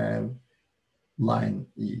would have line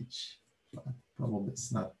each. But probably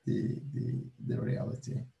it's not the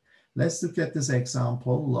reality. Let's look at this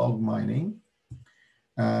example, log mining.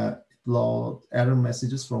 Load error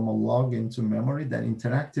messages from a log into memory, then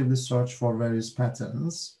interactively search for various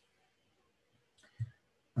patterns.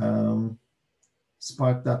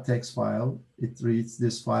 Spark.txt file, it reads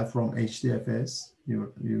this file from HDFS,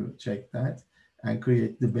 you check that, and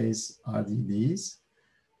create the base RDDs.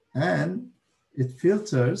 And it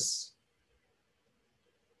filters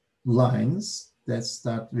lines that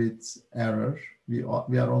start with error. We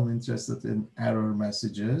are only interested in error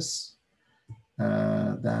messages.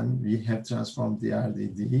 Then we have transformed the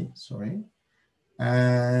RDD, sorry,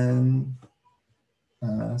 and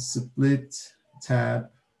split,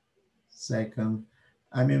 tab, second.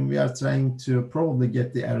 I mean, we are trying to probably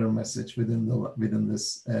get the error message within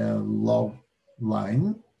this log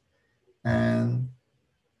line and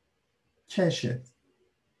cache it.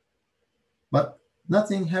 But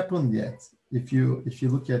nothing happened yet. If you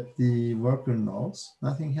look at the worker nodes,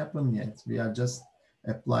 nothing happened yet. We are just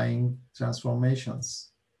applying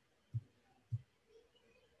transformations.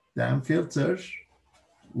 Then filter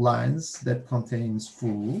lines that contains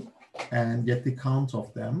full and get the count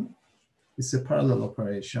of them. It's a parallel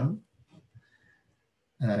operation.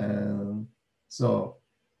 So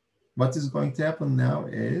what is going to happen now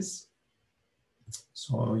is,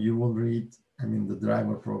 so you will read, I mean, the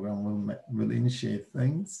driver program will initiate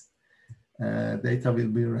things. Data will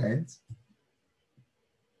be read.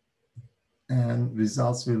 And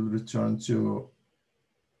results will return to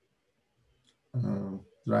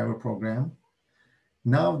driver program.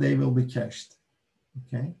 Now they will be cached,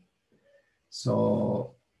 okay?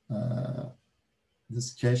 So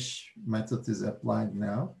this cache method is applied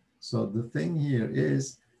now. So the thing here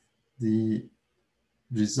is the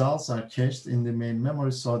results are cached in the main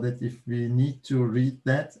memory so that if we need to read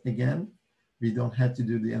that again, we don't have to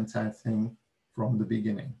do the entire thing from the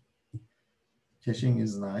beginning. Caching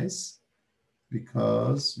is nice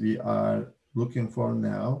because we are looking for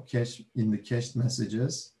now cache in the cached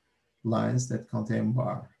messages lines that contain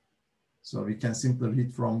bar. So we can simply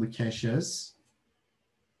read from the caches.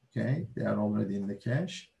 Okay, they are already in the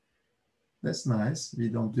cache. That's nice. We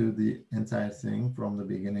don't do the entire thing from the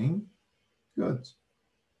beginning. Good.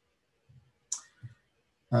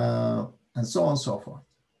 And so on and so forth.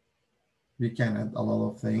 We can add a lot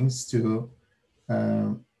of things to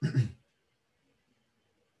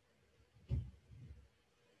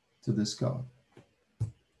to this code.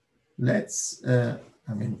 Let's,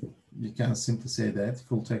 I mean, you can simply say that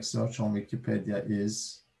full text search on Wikipedia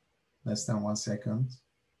is less than 1 second.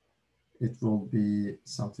 It will be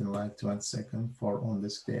something like 20 seconds for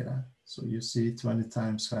on-disk data. So you see 20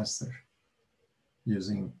 times faster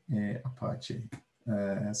using Apache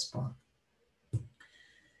Spark.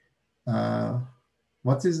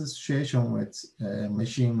 What is the situation with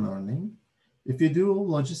machine learning? If you do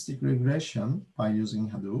logistic regression by using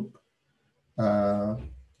Hadoop,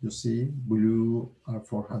 you see blue are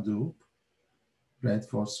for Hadoop, red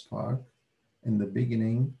for Spark. In the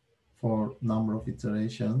beginning, for number of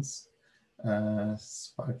iterations,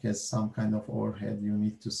 Spark has some kind of overhead. You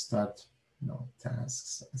need to start,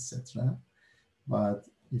 tasks, etc. But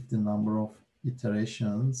if the number of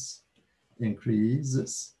iterations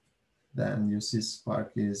increases, then you see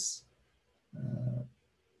Spark is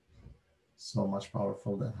so much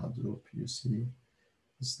powerful than Hadoop. You see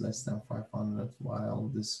it's less than 500, while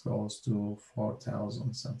this goes to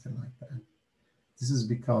 4,000, something like that. This is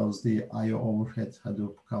because the I/O overhead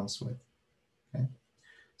Hadoop comes with. Okay,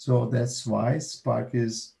 so that's why Spark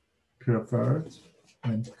is preferred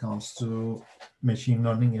when it comes to machine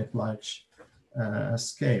learning at large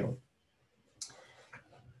scale.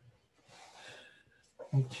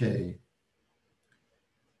 Okay.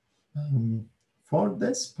 For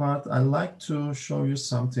this part, I'd like to show you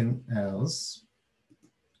something else.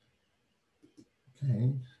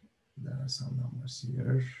 Okay, there are some numbers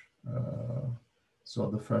here.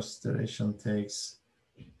 So the first iteration takes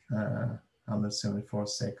 174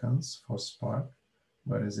 seconds for Spark,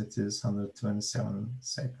 whereas it is 127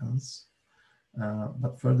 seconds.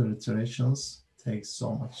 But further iterations take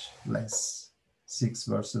so much less, 6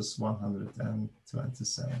 versus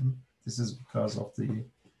 127. This is because of the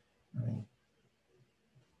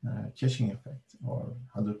caching effect, or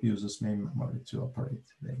Hadoop uses main memory to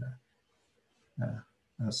operate data.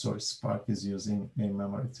 Sorry, Spark is using main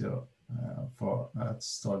memory to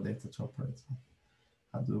store data to operate.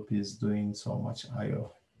 Hadoop is doing so much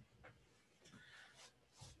I/O.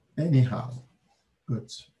 Anyhow,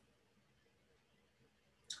 good.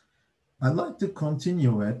 I'd like to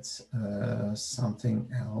continue with something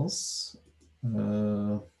else.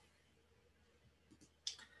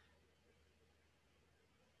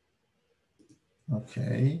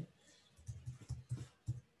 Okay.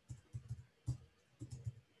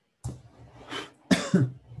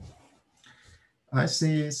 I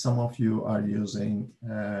see some of you are using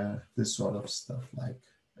this sort of stuff like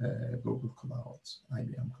Google Cloud,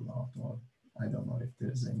 IBM Cloud, or I don't know if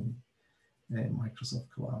there's any Microsoft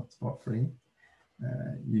Cloud for free.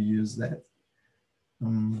 You use that.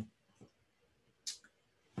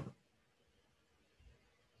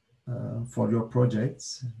 For your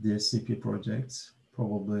projects, the SCP projects,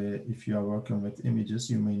 probably if you are working with images,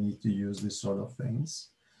 you may need to use this sort of things.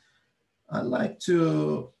 I like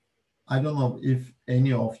to, I don't know if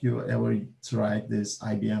any of you ever tried this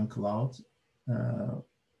IBM Cloud.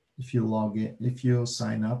 If you log in, if you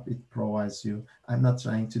sign up, it provides you. I'm not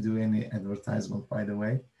trying to do any advertisement, by the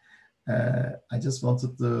way. I just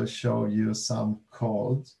wanted to show you some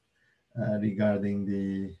code regarding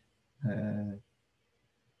the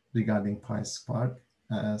regarding PySpark,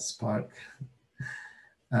 Spark.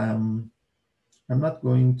 I'm not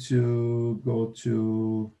going to go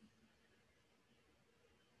to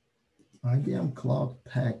IBM Cloud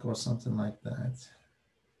Pack or something like that.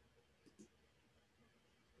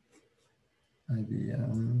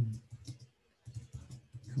 IBM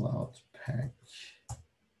Cloud Pack.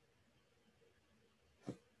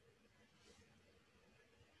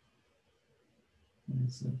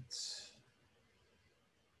 Is it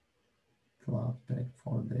Cloud Pack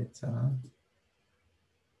for data?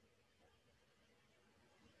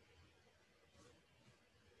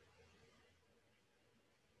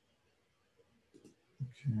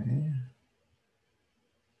 Okay.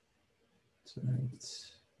 Right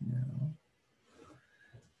now.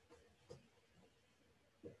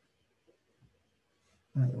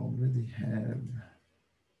 I already have.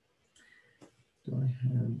 Do I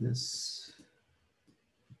have this?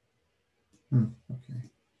 Okay.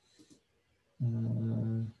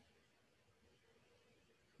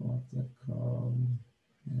 What.com.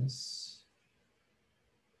 Yes.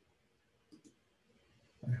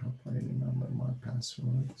 I hope I remember my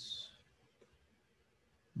passwords.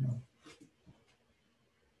 No.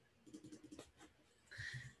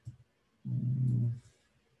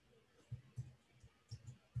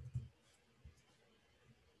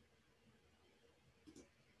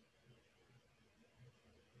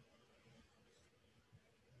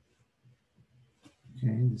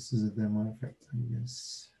 Okay, this is a demo effect, I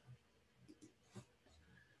guess.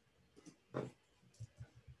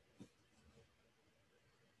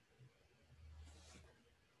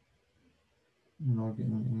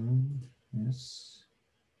 Logging in, yes.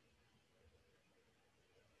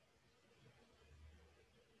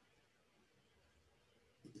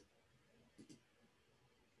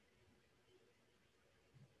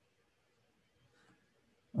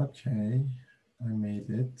 Okay, I made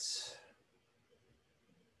it.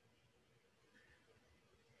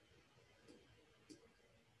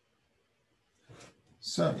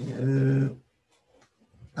 So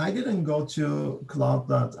I didn't go to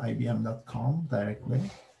cloud.ibm.com directly.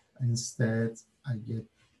 Instead, I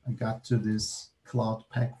got to this Cloud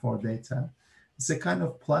Pack for Data. It's a kind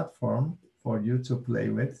of platform for you to play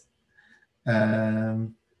with.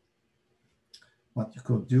 What you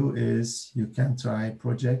could do is you can try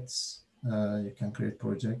projects. You can create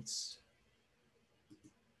projects.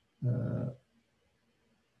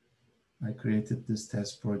 I created this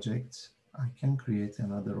test project. I can create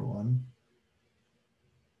another one.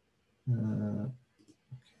 Okay,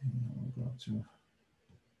 I'll go to.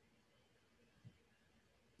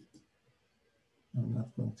 I'm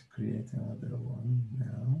not going to create another one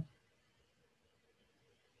now.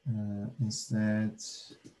 Instead,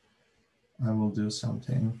 I will do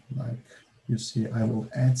something like, you see, I will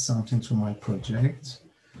add something to my project.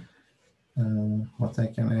 What I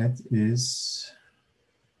can add is,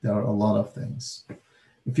 there are a lot of things.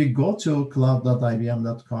 If you go to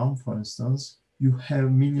cloud.ibm.com, for instance, you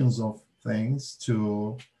have millions of things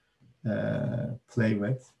to play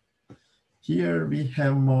with. Here we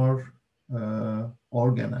have more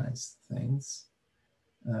organized things,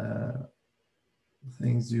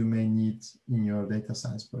 things you may need in your data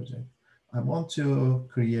science project. I want to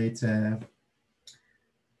create a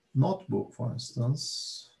notebook, for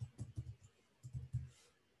instance.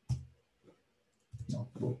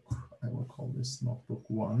 Notebook, I will call this notebook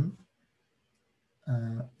 1.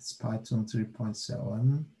 It's Python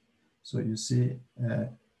 3.7. So you see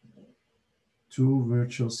 2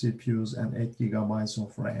 virtual CPUs and 8 gigabytes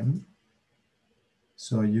of RAM.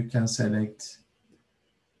 So you can select,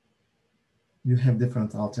 you have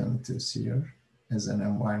different alternatives here as an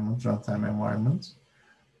environment, runtime environment.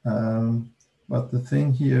 But the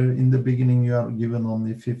thing here, in the beginning, you are given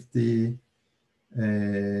only 50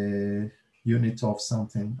 units of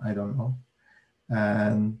something, I don't know.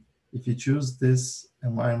 And if you choose this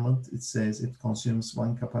environment, it says it consumes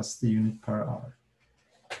 1 capacity unit per hour.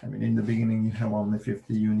 I mean, in the beginning, you have only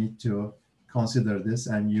 50. You need to consider this,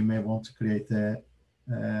 and you may want to create a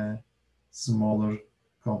smaller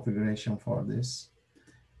configuration for this.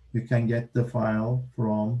 You can get the file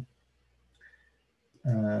from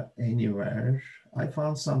anywhere. I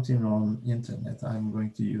found something on internet. I'm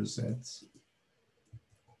going to use it.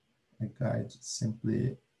 A guide,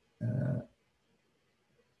 simply.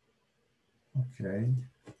 Okay.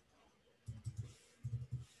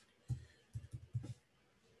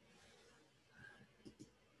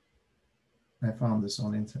 I found this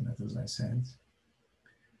on internet, as I said.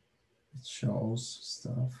 It shows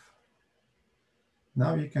stuff.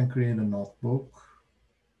 Now you can create a notebook.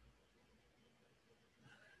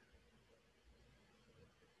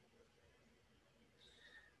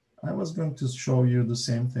 I was going to show you the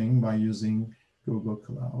same thing by using Google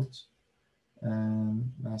Cloud.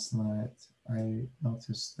 And last night I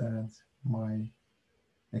noticed that my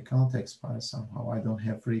account expired somehow. I don't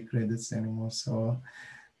have free credits anymore. So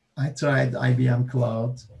I tried IBM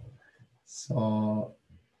Cloud. So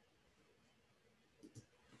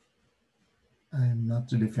I'm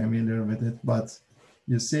not really familiar with it, but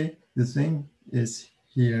you see, the thing is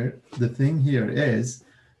here. The thing here is,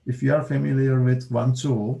 if you are familiar with one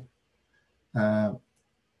tool,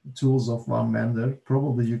 tools of one vendor,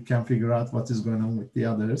 probably you can figure out what is going on with the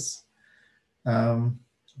others.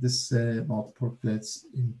 This notebook, let's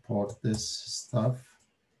import this stuff.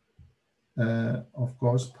 Of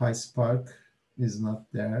course, PySpark is not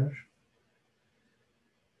there.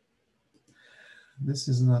 This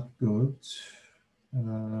is not good.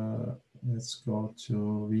 Let's go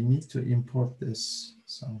to, we need to import this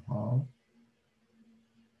somehow.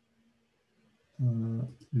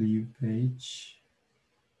 Leave page.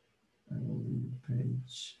 I will leave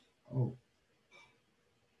page. Oh.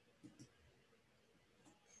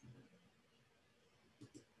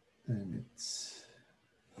 Damn it.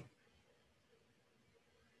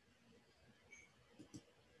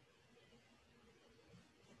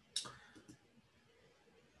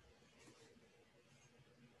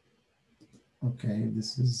 Okay,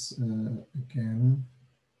 this is again,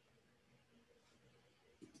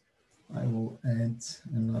 I will add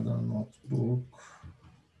another notebook.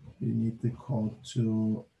 We need the code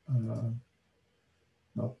to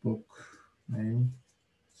notebook name,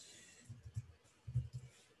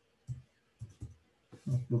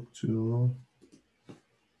 notebook 2.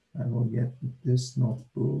 I will get this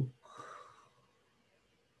notebook.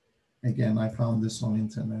 Again, I found this on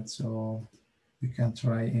internet, so you can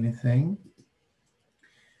try anything.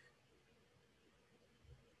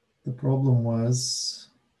 The problem was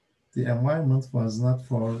the environment was not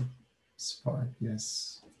for Spark.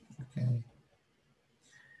 Yes, okay.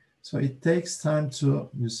 So it takes time to,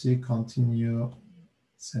 you see, continue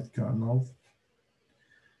set kernel.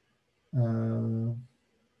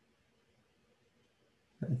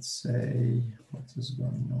 Let's say, what is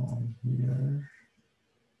going on here?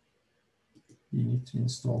 You need to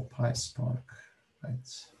install PySpark,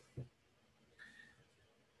 right?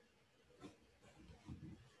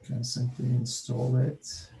 You can simply install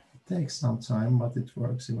it. It takes some time, but it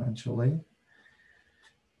works eventually.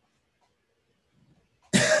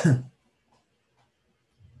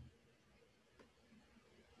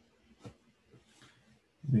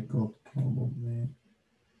 We could probably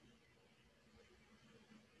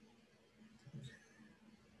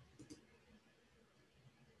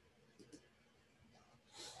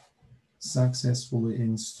successfully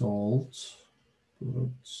installed.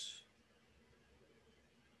 Good.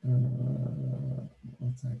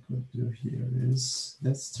 What I could do here is,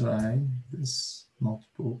 let's try this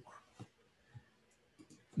notebook.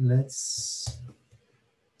 Let's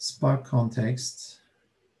Spark context,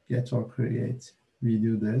 get or create. We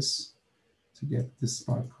do this to get the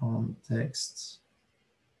Spark context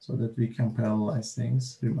so that we can parallelize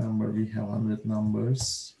things. Remember, we have 100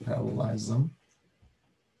 numbers, parallelize them.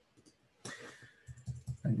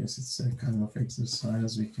 I guess it's a kind of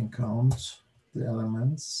exercise. We can count the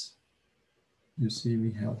elements. You see,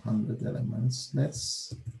 we have 100 elements.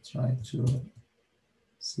 Let's try to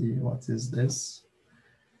see what is this.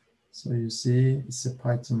 So you see, it's a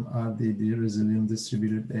Python RDD, resilient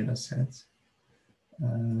distributed data set.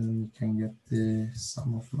 And you can get the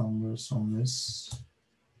sum of numbers on this.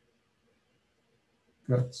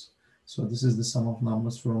 Good. So this is the sum of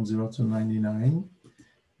numbers from 0 to 99.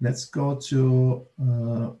 Let's go to,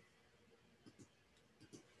 may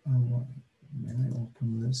I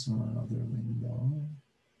open this on another window?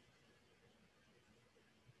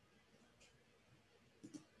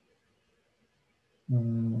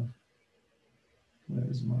 Where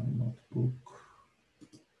is my notebook?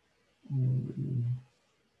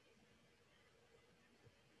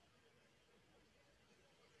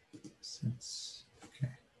 Sets.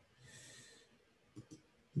 Okay.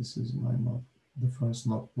 This is my the first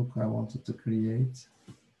notebook I wanted to create.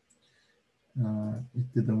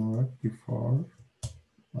 It didn't work before,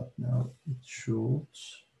 but now it should.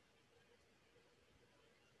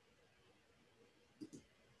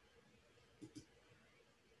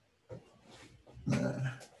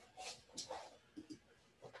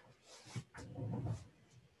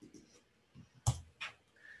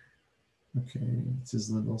 Okay, it is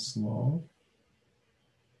a little slow.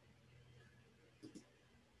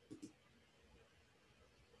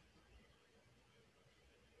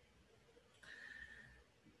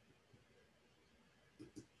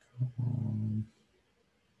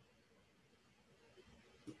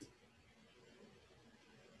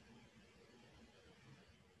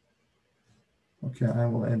 Okay, I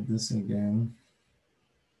will add this again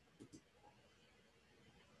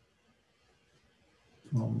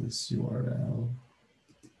from this URL.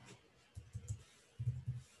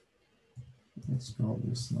 Let's call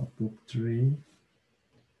this notebook 3.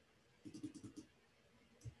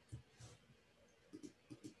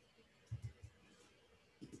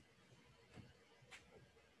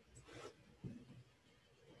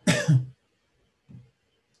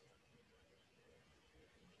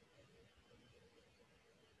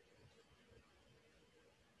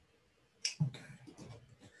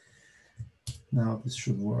 Now this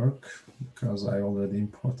should work because I already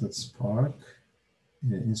imported Spark,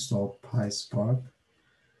 installed PySpark.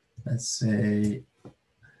 Let's say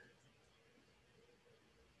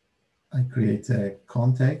I create a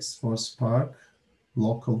context for Spark,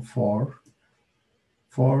 local for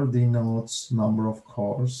denotes number of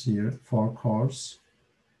cores here, 4 cores.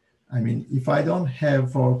 I mean, if I don't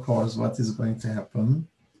have 4 cores, what is going to happen?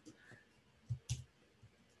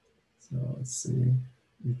 So let's see,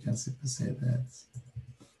 we can simply say that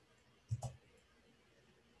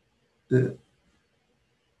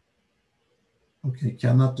okay,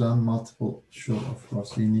 cannot run multiple. Sure, of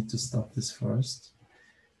course, we need to stop this first.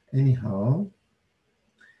 Anyhow,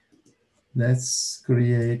 let's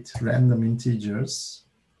create random integers.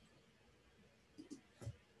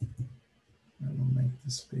 I will make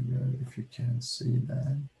this bigger if you can see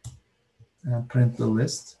that. And print the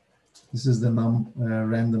list. This is the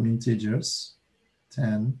random integers,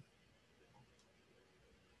 10.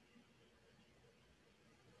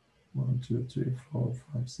 1, 2, 3, 4,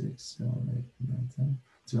 5, 6, 7, 8, 9, 10,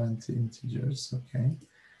 20 integers. Okay,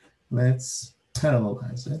 let's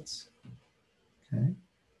parallelize it. Okay,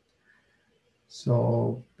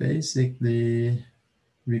 so basically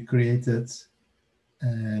we created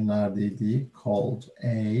an RDD called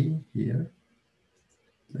A here.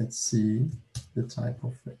 Let's see the type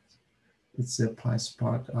of it. It's a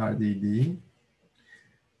PySpark RDD.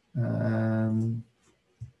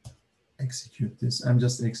 Execute this. I'm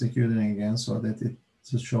just executing again so that it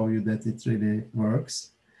to show you that it really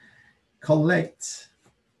works. Collect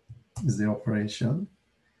is the operation.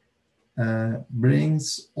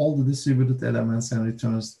 Brings all the distributed elements and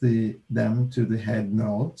returns them to the head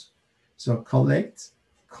node. So collects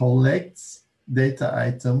data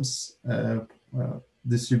items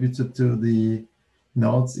distributed to the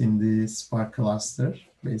nodes in the Spark cluster,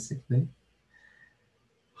 basically.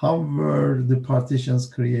 How were the partitions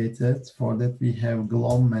created? For that, we have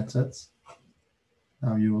glom methods.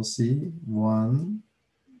 Now you will see 1,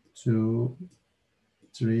 2,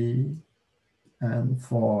 3, and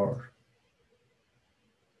 4.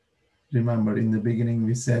 Remember, in the beginning,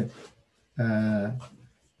 we said 4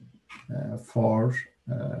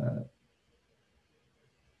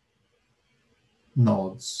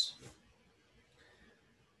 nodes.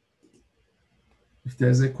 If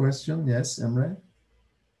there's a question, yes, Emre?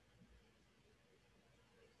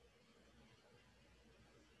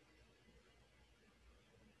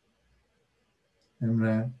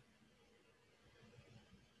 Emre?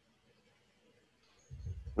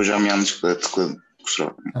 Hocam yanlışlıkla tıkladım. Kusura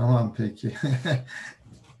bakmayın. Tamam, peki.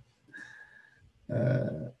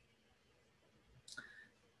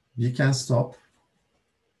 We can stop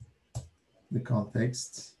the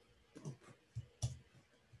context.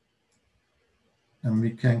 And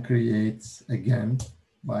we can create again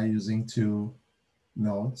by using 2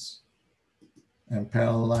 nodes and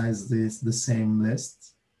parallelize the same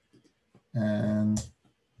list and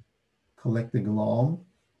collect the glom.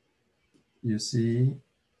 You see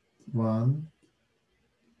 1,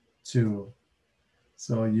 2.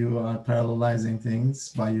 So you are parallelizing things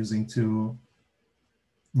by using 2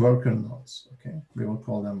 worker nodes. Okay, we will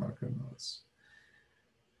call them worker nodes.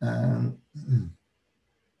 And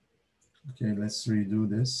okay, let's redo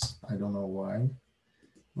this. I don't know why,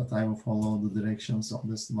 but I will follow the directions of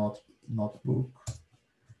this notebook.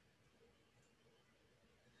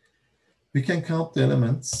 We can count the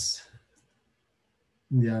elements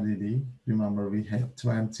in the RDD. Remember, we had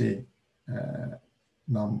 20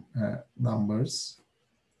 numbers.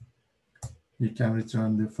 You can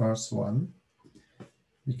return the first one.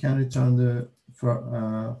 We can return the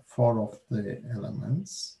 4 of the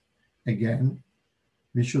elements. Again,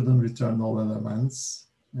 we shouldn't return all elements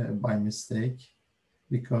by mistake,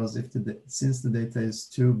 because since the data is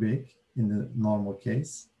too big in the normal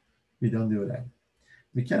case, we don't do that.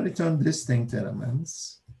 We can return distinct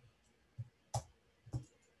elements.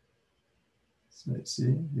 So let's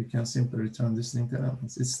see, you can simply return distinct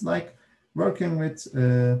elements. It's like working with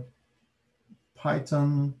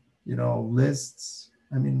Python, lists.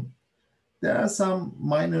 I mean, there are some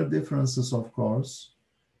minor differences, of course.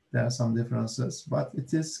 There are some differences, but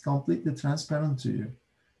it is completely transparent to you.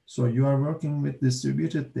 So you are working with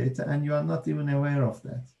distributed data and you are not even aware of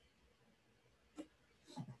that.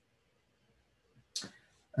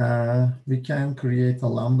 We can create a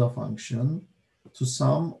lambda function. To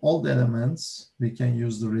sum all the elements, we can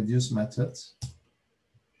use the reduce method.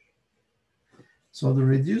 So the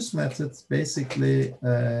reduce method basically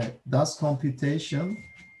does computation,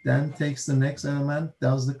 then takes the next element,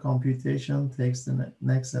 does the computation, takes the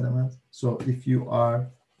next element. So if you are,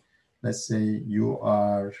 let's say you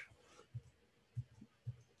are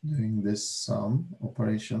doing this sum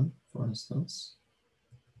operation, for instance.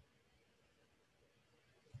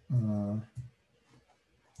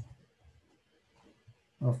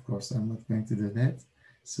 Of course, I'm not going to do that.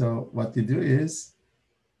 So what you do is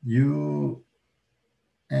you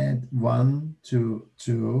add 1 to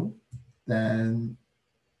 2, then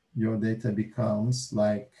your data becomes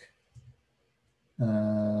like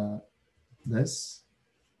this.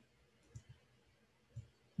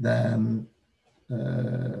 Then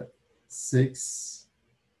 6,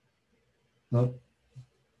 no,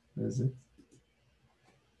 where is it?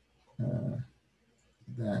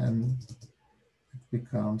 Then it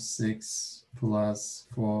becomes 6 plus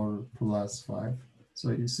 4 plus 5.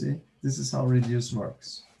 So you see, this is how reduce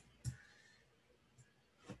works.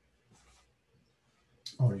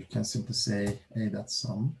 Or you can simply say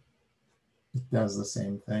a.sum. It does the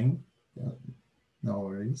same thing. No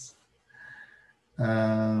worries.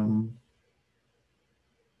 I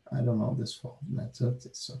don't know this for method.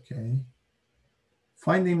 It's okay.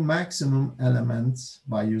 Finding maximum elements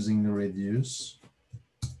by using the reduce.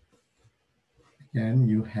 Again,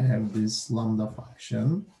 you have this lambda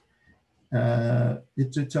function.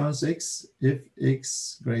 It returns x if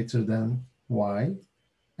x greater than y,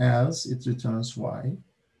 else it returns y.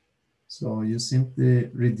 So you simply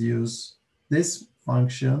reduce this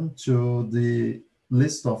function to the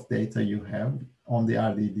list of data you have on the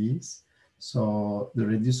RDDs. So the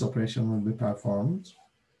reduce operation will be performed.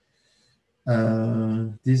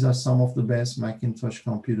 These are some of the best Macintosh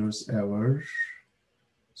computers ever.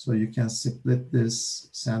 So you can split this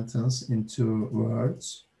sentence into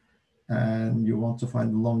words, and you want to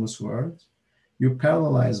find the longest word. You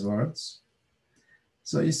parallelize words.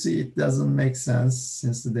 So you see, it doesn't make sense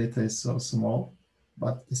since the data is so small,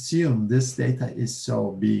 but assume this data is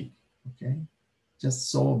so big, okay? Just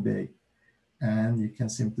so big. And you can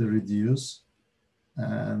simply reduce,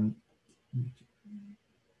 and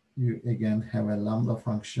you again have a lambda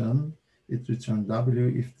function. It returns W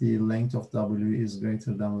if the length of W is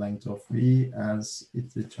greater than length of V, as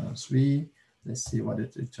it returns V. Let's see what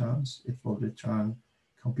it returns. It will return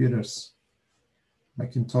computers,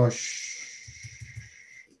 Macintosh,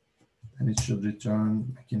 and it should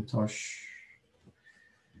return Macintosh.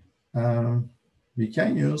 We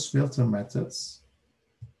can use filter methods.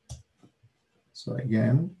 So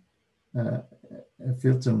again, a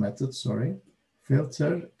filter method, sorry,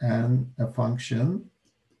 filter and a function.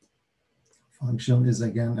 Function is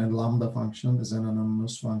again a lambda function, is an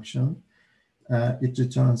anonymous function. It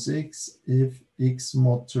returns x if x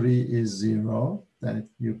mod 3 is 0, then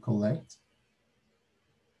you collect.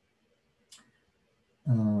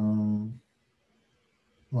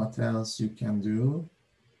 What else you can do?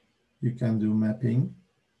 You can do mapping.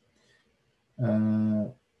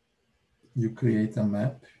 You create a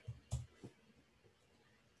map.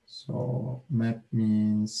 So map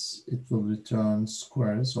means it will return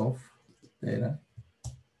squares of data.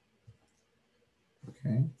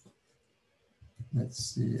 Okay. Let's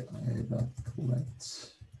see, I.collect.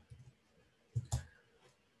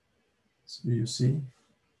 So you see,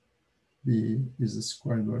 B is the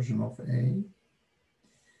squared version of A.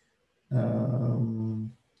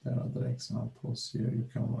 There are other examples here. You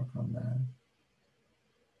can work on that.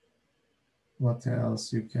 What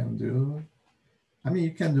else you can do? I mean,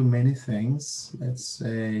 you can do many things. Let's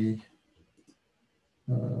say,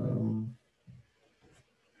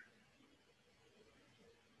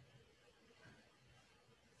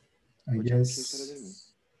 I Hocam bir şey guess, sorabilir miyim?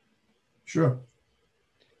 sure.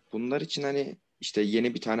 Bunlar için hani işte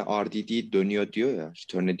yeni bir tane RDD dönüyor diyor ya,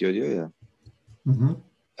 return ediyor diyor ya. Hı hı.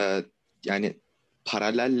 Yani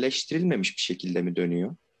paralelleştirilmemiş bir şekilde mi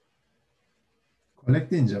dönüyor?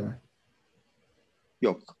 Collect deyince mi?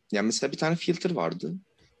 Yok. Yani mesela bir tane filter vardı.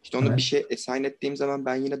 İşte onu bir Evet. şey assign ettiğim zaman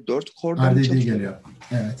ben yine 4 core'da mı RDD çalışıyorum? geliyor.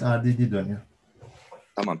 Evet, RDD dönüyor.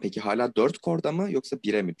 Tamam, peki hala 4 core'da mı yoksa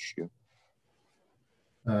 1'e mi düşüyor?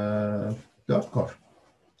 4 core.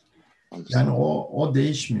 Tamam, sağ Yani ol. o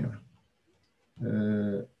değişmiyor.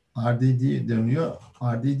 RDD dönüyor.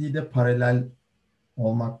 RDD de paralel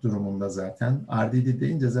olmak durumunda zaten. RDD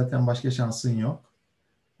deyince zaten başka şansın yok.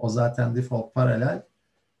 O zaten default paralel.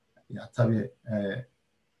 Ya tabii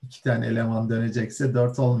iki tane eleman dönecekse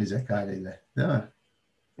 4 olmayacak haliyle. Değil mi?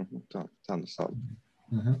 Tamam, tamam, sağ ol.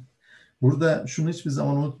 Hı hı. Burada şunu hiçbir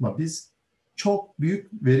zaman unutma. Biz çok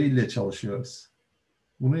büyük veriyle çalışıyoruz.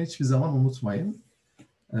 Bunu hiçbir zaman unutmayın.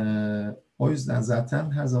 O yüzden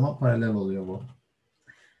zaten her zaman paralel oluyor bu.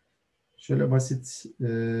 Şöyle basit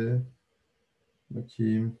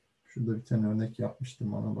bakayım. Şurada bir tane örnek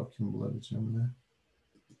yapmıştım. Ona bakayım bulabileceğim mi?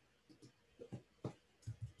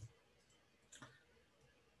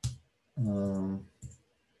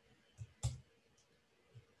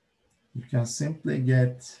 You can simply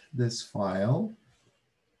get this file.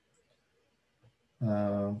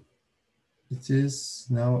 It is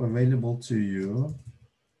now available to you.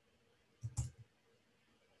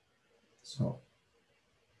 So,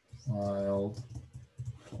 file,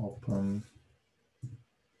 open,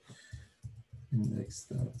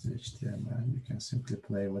 index.html. You can simply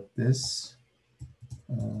play with this.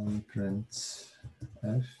 Print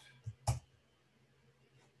f.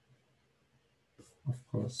 Of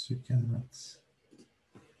course, you cannot.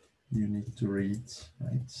 You need to read,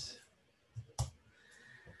 right?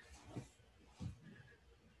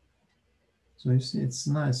 So you see, it's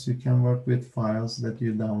nice. You can work with files that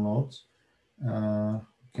you download. You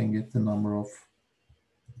can get the number of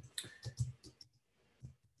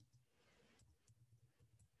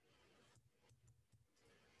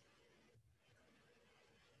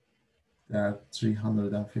there are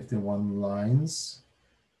 351 lines.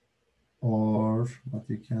 or what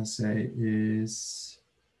you can say is,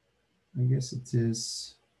 I guess it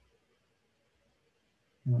is,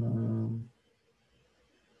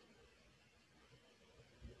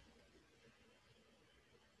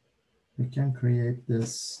 we can create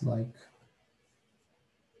this like,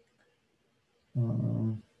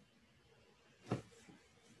 I'll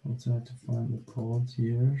try to find the code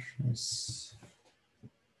here. Yes.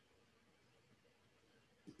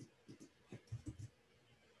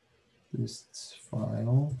 This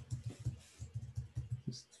file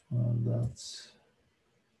that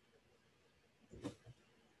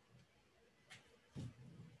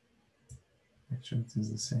actually it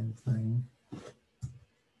is the same thing.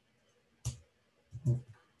 Oh.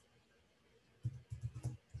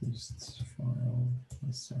 This file,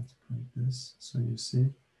 let's try to print this. So you see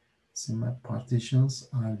my partitions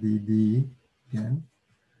RDD again.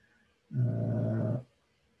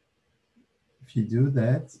 If you do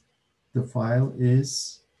that, the file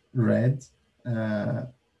is read and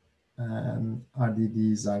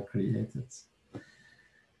RDDs are created.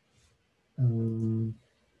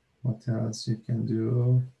 What else you can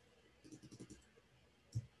do?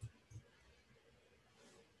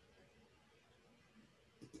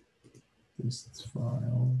 This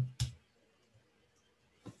file.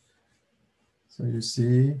 So you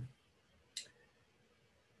see,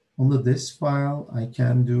 on the disk file, I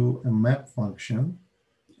can do a map function.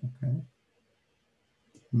 Okay.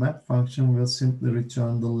 Map function will simply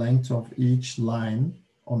return the length of each line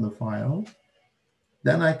on the file.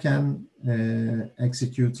 Then I can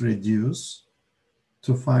execute reduce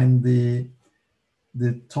to find the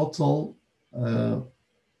total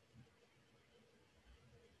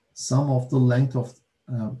sum of the length of,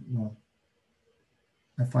 no,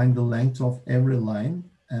 I find the length of every line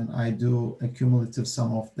and I do a cumulative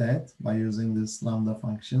sum of that by using this lambda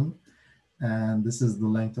function. And this is the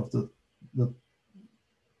length of the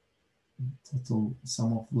total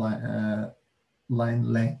sum of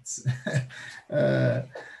line lengths.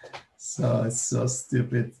 So it's so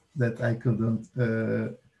stupid that I couldn't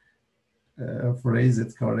phrase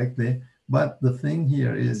it correctly. But the thing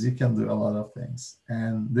here is you can do a lot of things.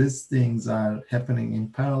 And these things are happening in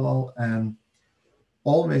parallel, and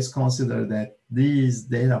always consider that these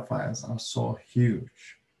data files are so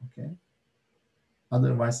huge, okay?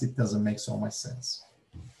 Otherwise, it doesn't make so much sense.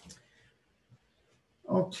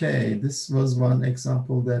 Okay, this was one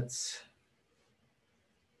example that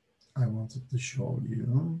I wanted to show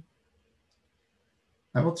you.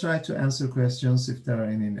 I will try to answer questions if there are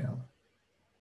any now.